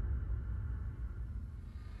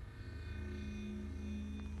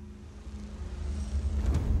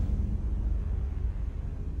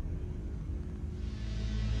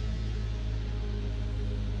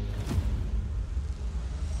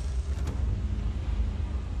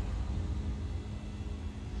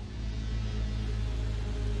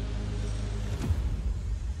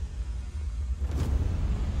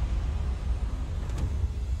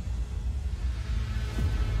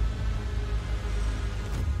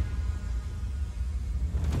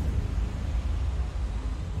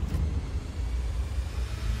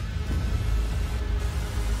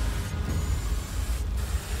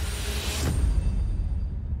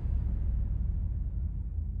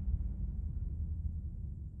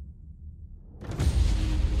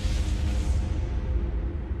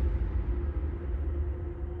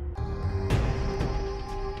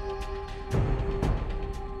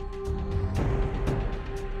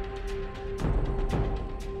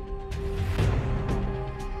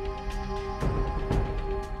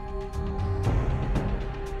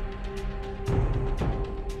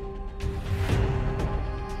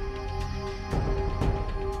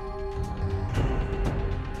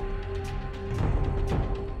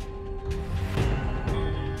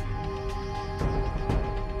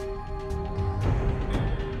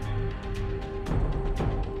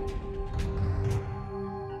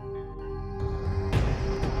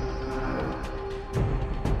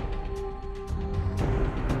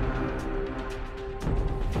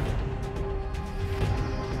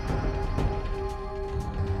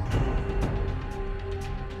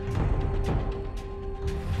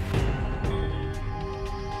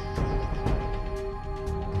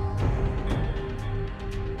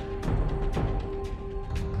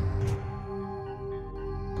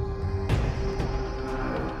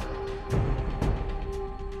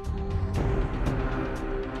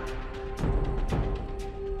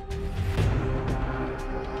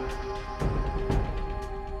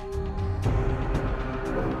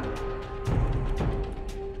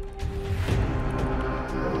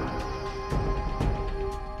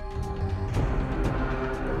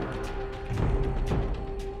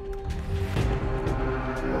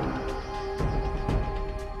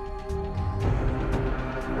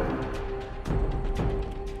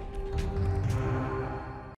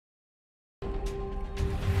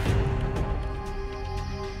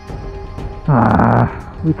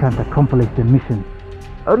 We can't accomplish the mission.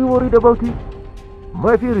 Are you worried about it?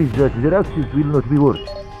 My fear is that their actions will not be worth.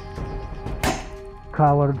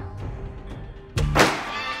 Coward.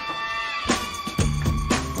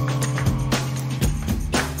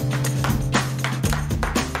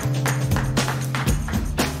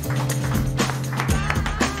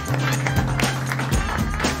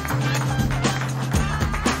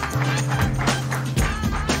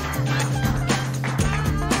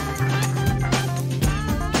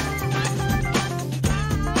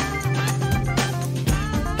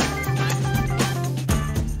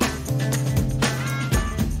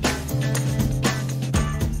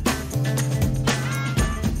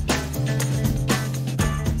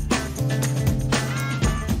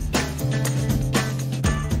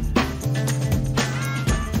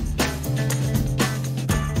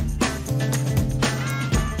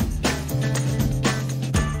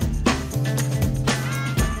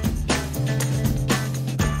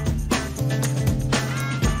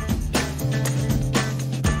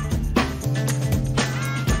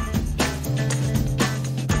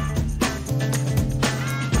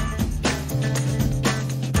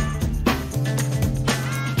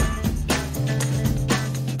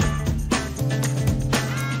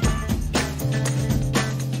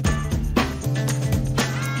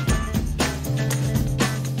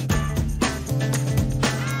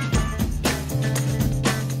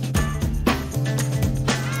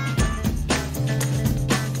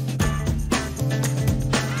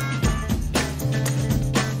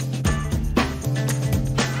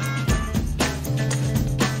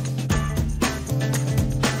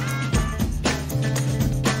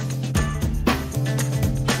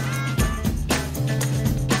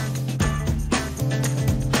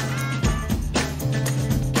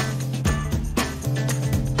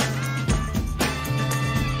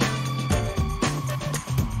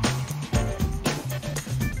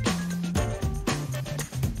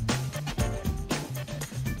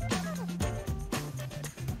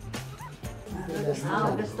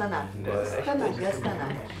 ገዝተናል።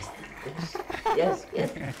 Yes.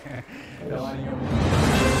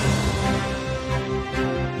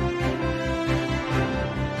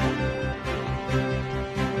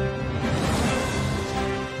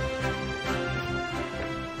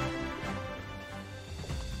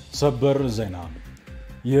 ሰበር ዜና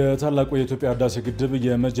የታላቁ የኢትዮጵያ ህዳሴ ግድብ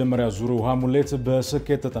የመጀመሪያ ዙር ውሃ ሙሌት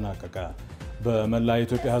በስኬት ተጠናቀቀ። በመላ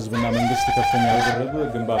የኢትዮጵያ ህዝብና መንግስት ከፍተኛ ርብርብ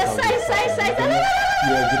ግንባታው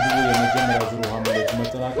የግድቡ የመጀመሪያ ዙር ውሃ ሙሌት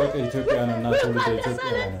መጠናቀቅ ኢትዮጵያውያንና ትውልደ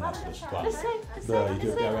ኢትዮጵያውያንን አስደስቷል።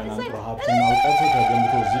 በኢትዮጵያውያን አንጡራ ሀብትና እውቀት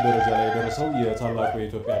ተገንብቶ እዚህ ደረጃ ላይ የደረሰው የታላቁ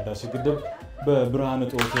የኢትዮጵያ ህዳሴ ግድብ በብርሃን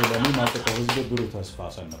እጦት ለሚማቀቀው ህዝብ ብሩህ ተስፋ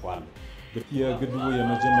ሰንቋል። የግድቡ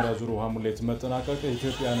የመጀመሪያ ዙር ውሃ ሙሌት መጠናቀቅ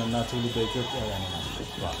ኢትዮጵያውያንና ትውልደ ኢትዮጵያውያንን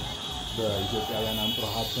አስደስቷል። በኢትዮጵያውያን አንጡራ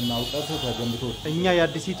ሀብትና እውቀት ተገንብቶ እኛ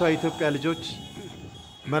የአዲሲቷ ኢትዮጵያ ልጆች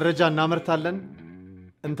መረጃ እናመርታለን፣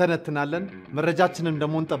 እንተነትናለን፣ መረጃችንን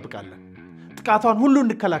ደግሞ እንጠብቃለን። ጥቃቷን ሁሉ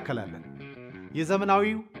እንከላከላለን።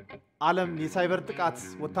 የዘመናዊው ዓለም የሳይበር ጥቃት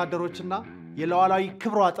ወታደሮችና የሉዓላዊ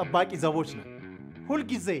ክብሯ ጠባቂ ዘቦች ነን። ሁል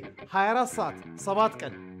ጊዜ 24 ሰዓት 7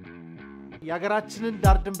 ቀን የሀገራችንን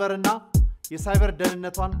ዳር ድንበርና የሳይበር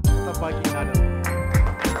ደህንነቷን ተጠባቂ እናደርግ።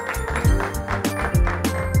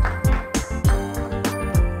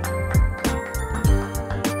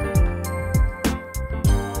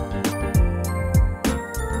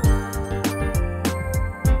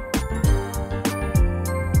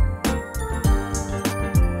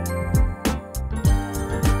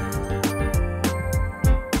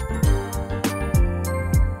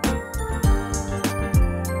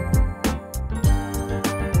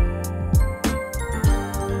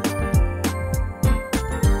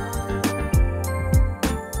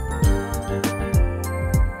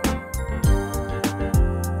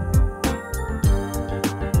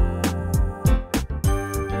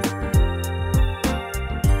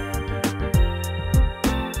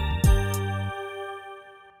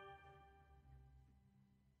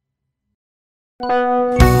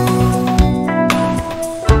 Thank you.